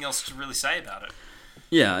nothing else to really say about it.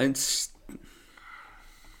 Yeah, I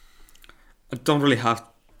don't really have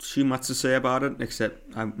too much to say about it,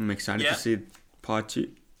 except I'm excited to see part 2.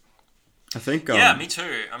 I think. Yeah, me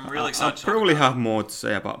too. I'm really excited. I'll probably have more to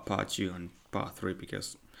say about part 2 and part 3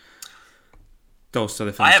 because those are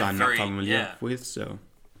the films I'm not familiar with. So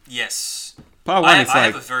yes, part 1 is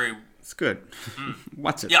like it's good.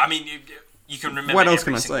 Watch it. Yeah, I mean, you can remember what else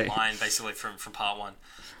every can I single say? line basically from part 1.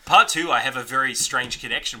 Part 2, I have a very strange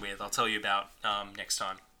connection with. I'll tell you about next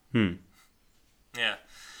time. Yeah.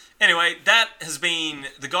 Anyway, that has been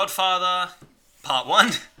The Godfather Part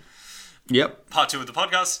 1. Yep. Part 2 of the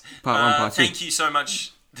podcast. Part 1, Part 2. Thank you so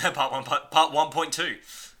much. Part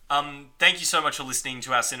 1.2. Thank you so much for listening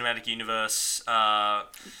to our cinematic universe.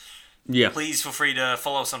 Please feel free to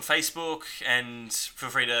follow us on Facebook and feel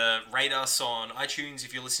free to rate us on iTunes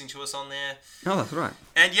if you're listening to us on there. Oh, that's right.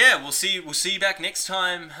 And yeah, we'll see you back next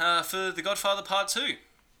time for The Godfather Part 2.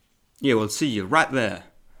 Yeah, we'll see you right there.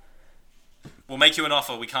 We'll make you an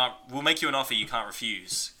offer. We'll make you an offer you can't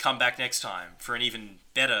refuse. Come back next time for an even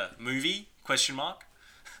better movie? ?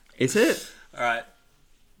 Is it? All right.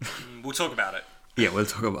 We'll talk about it. Yeah, we'll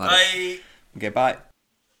talk about it. Bye. Okay, bye.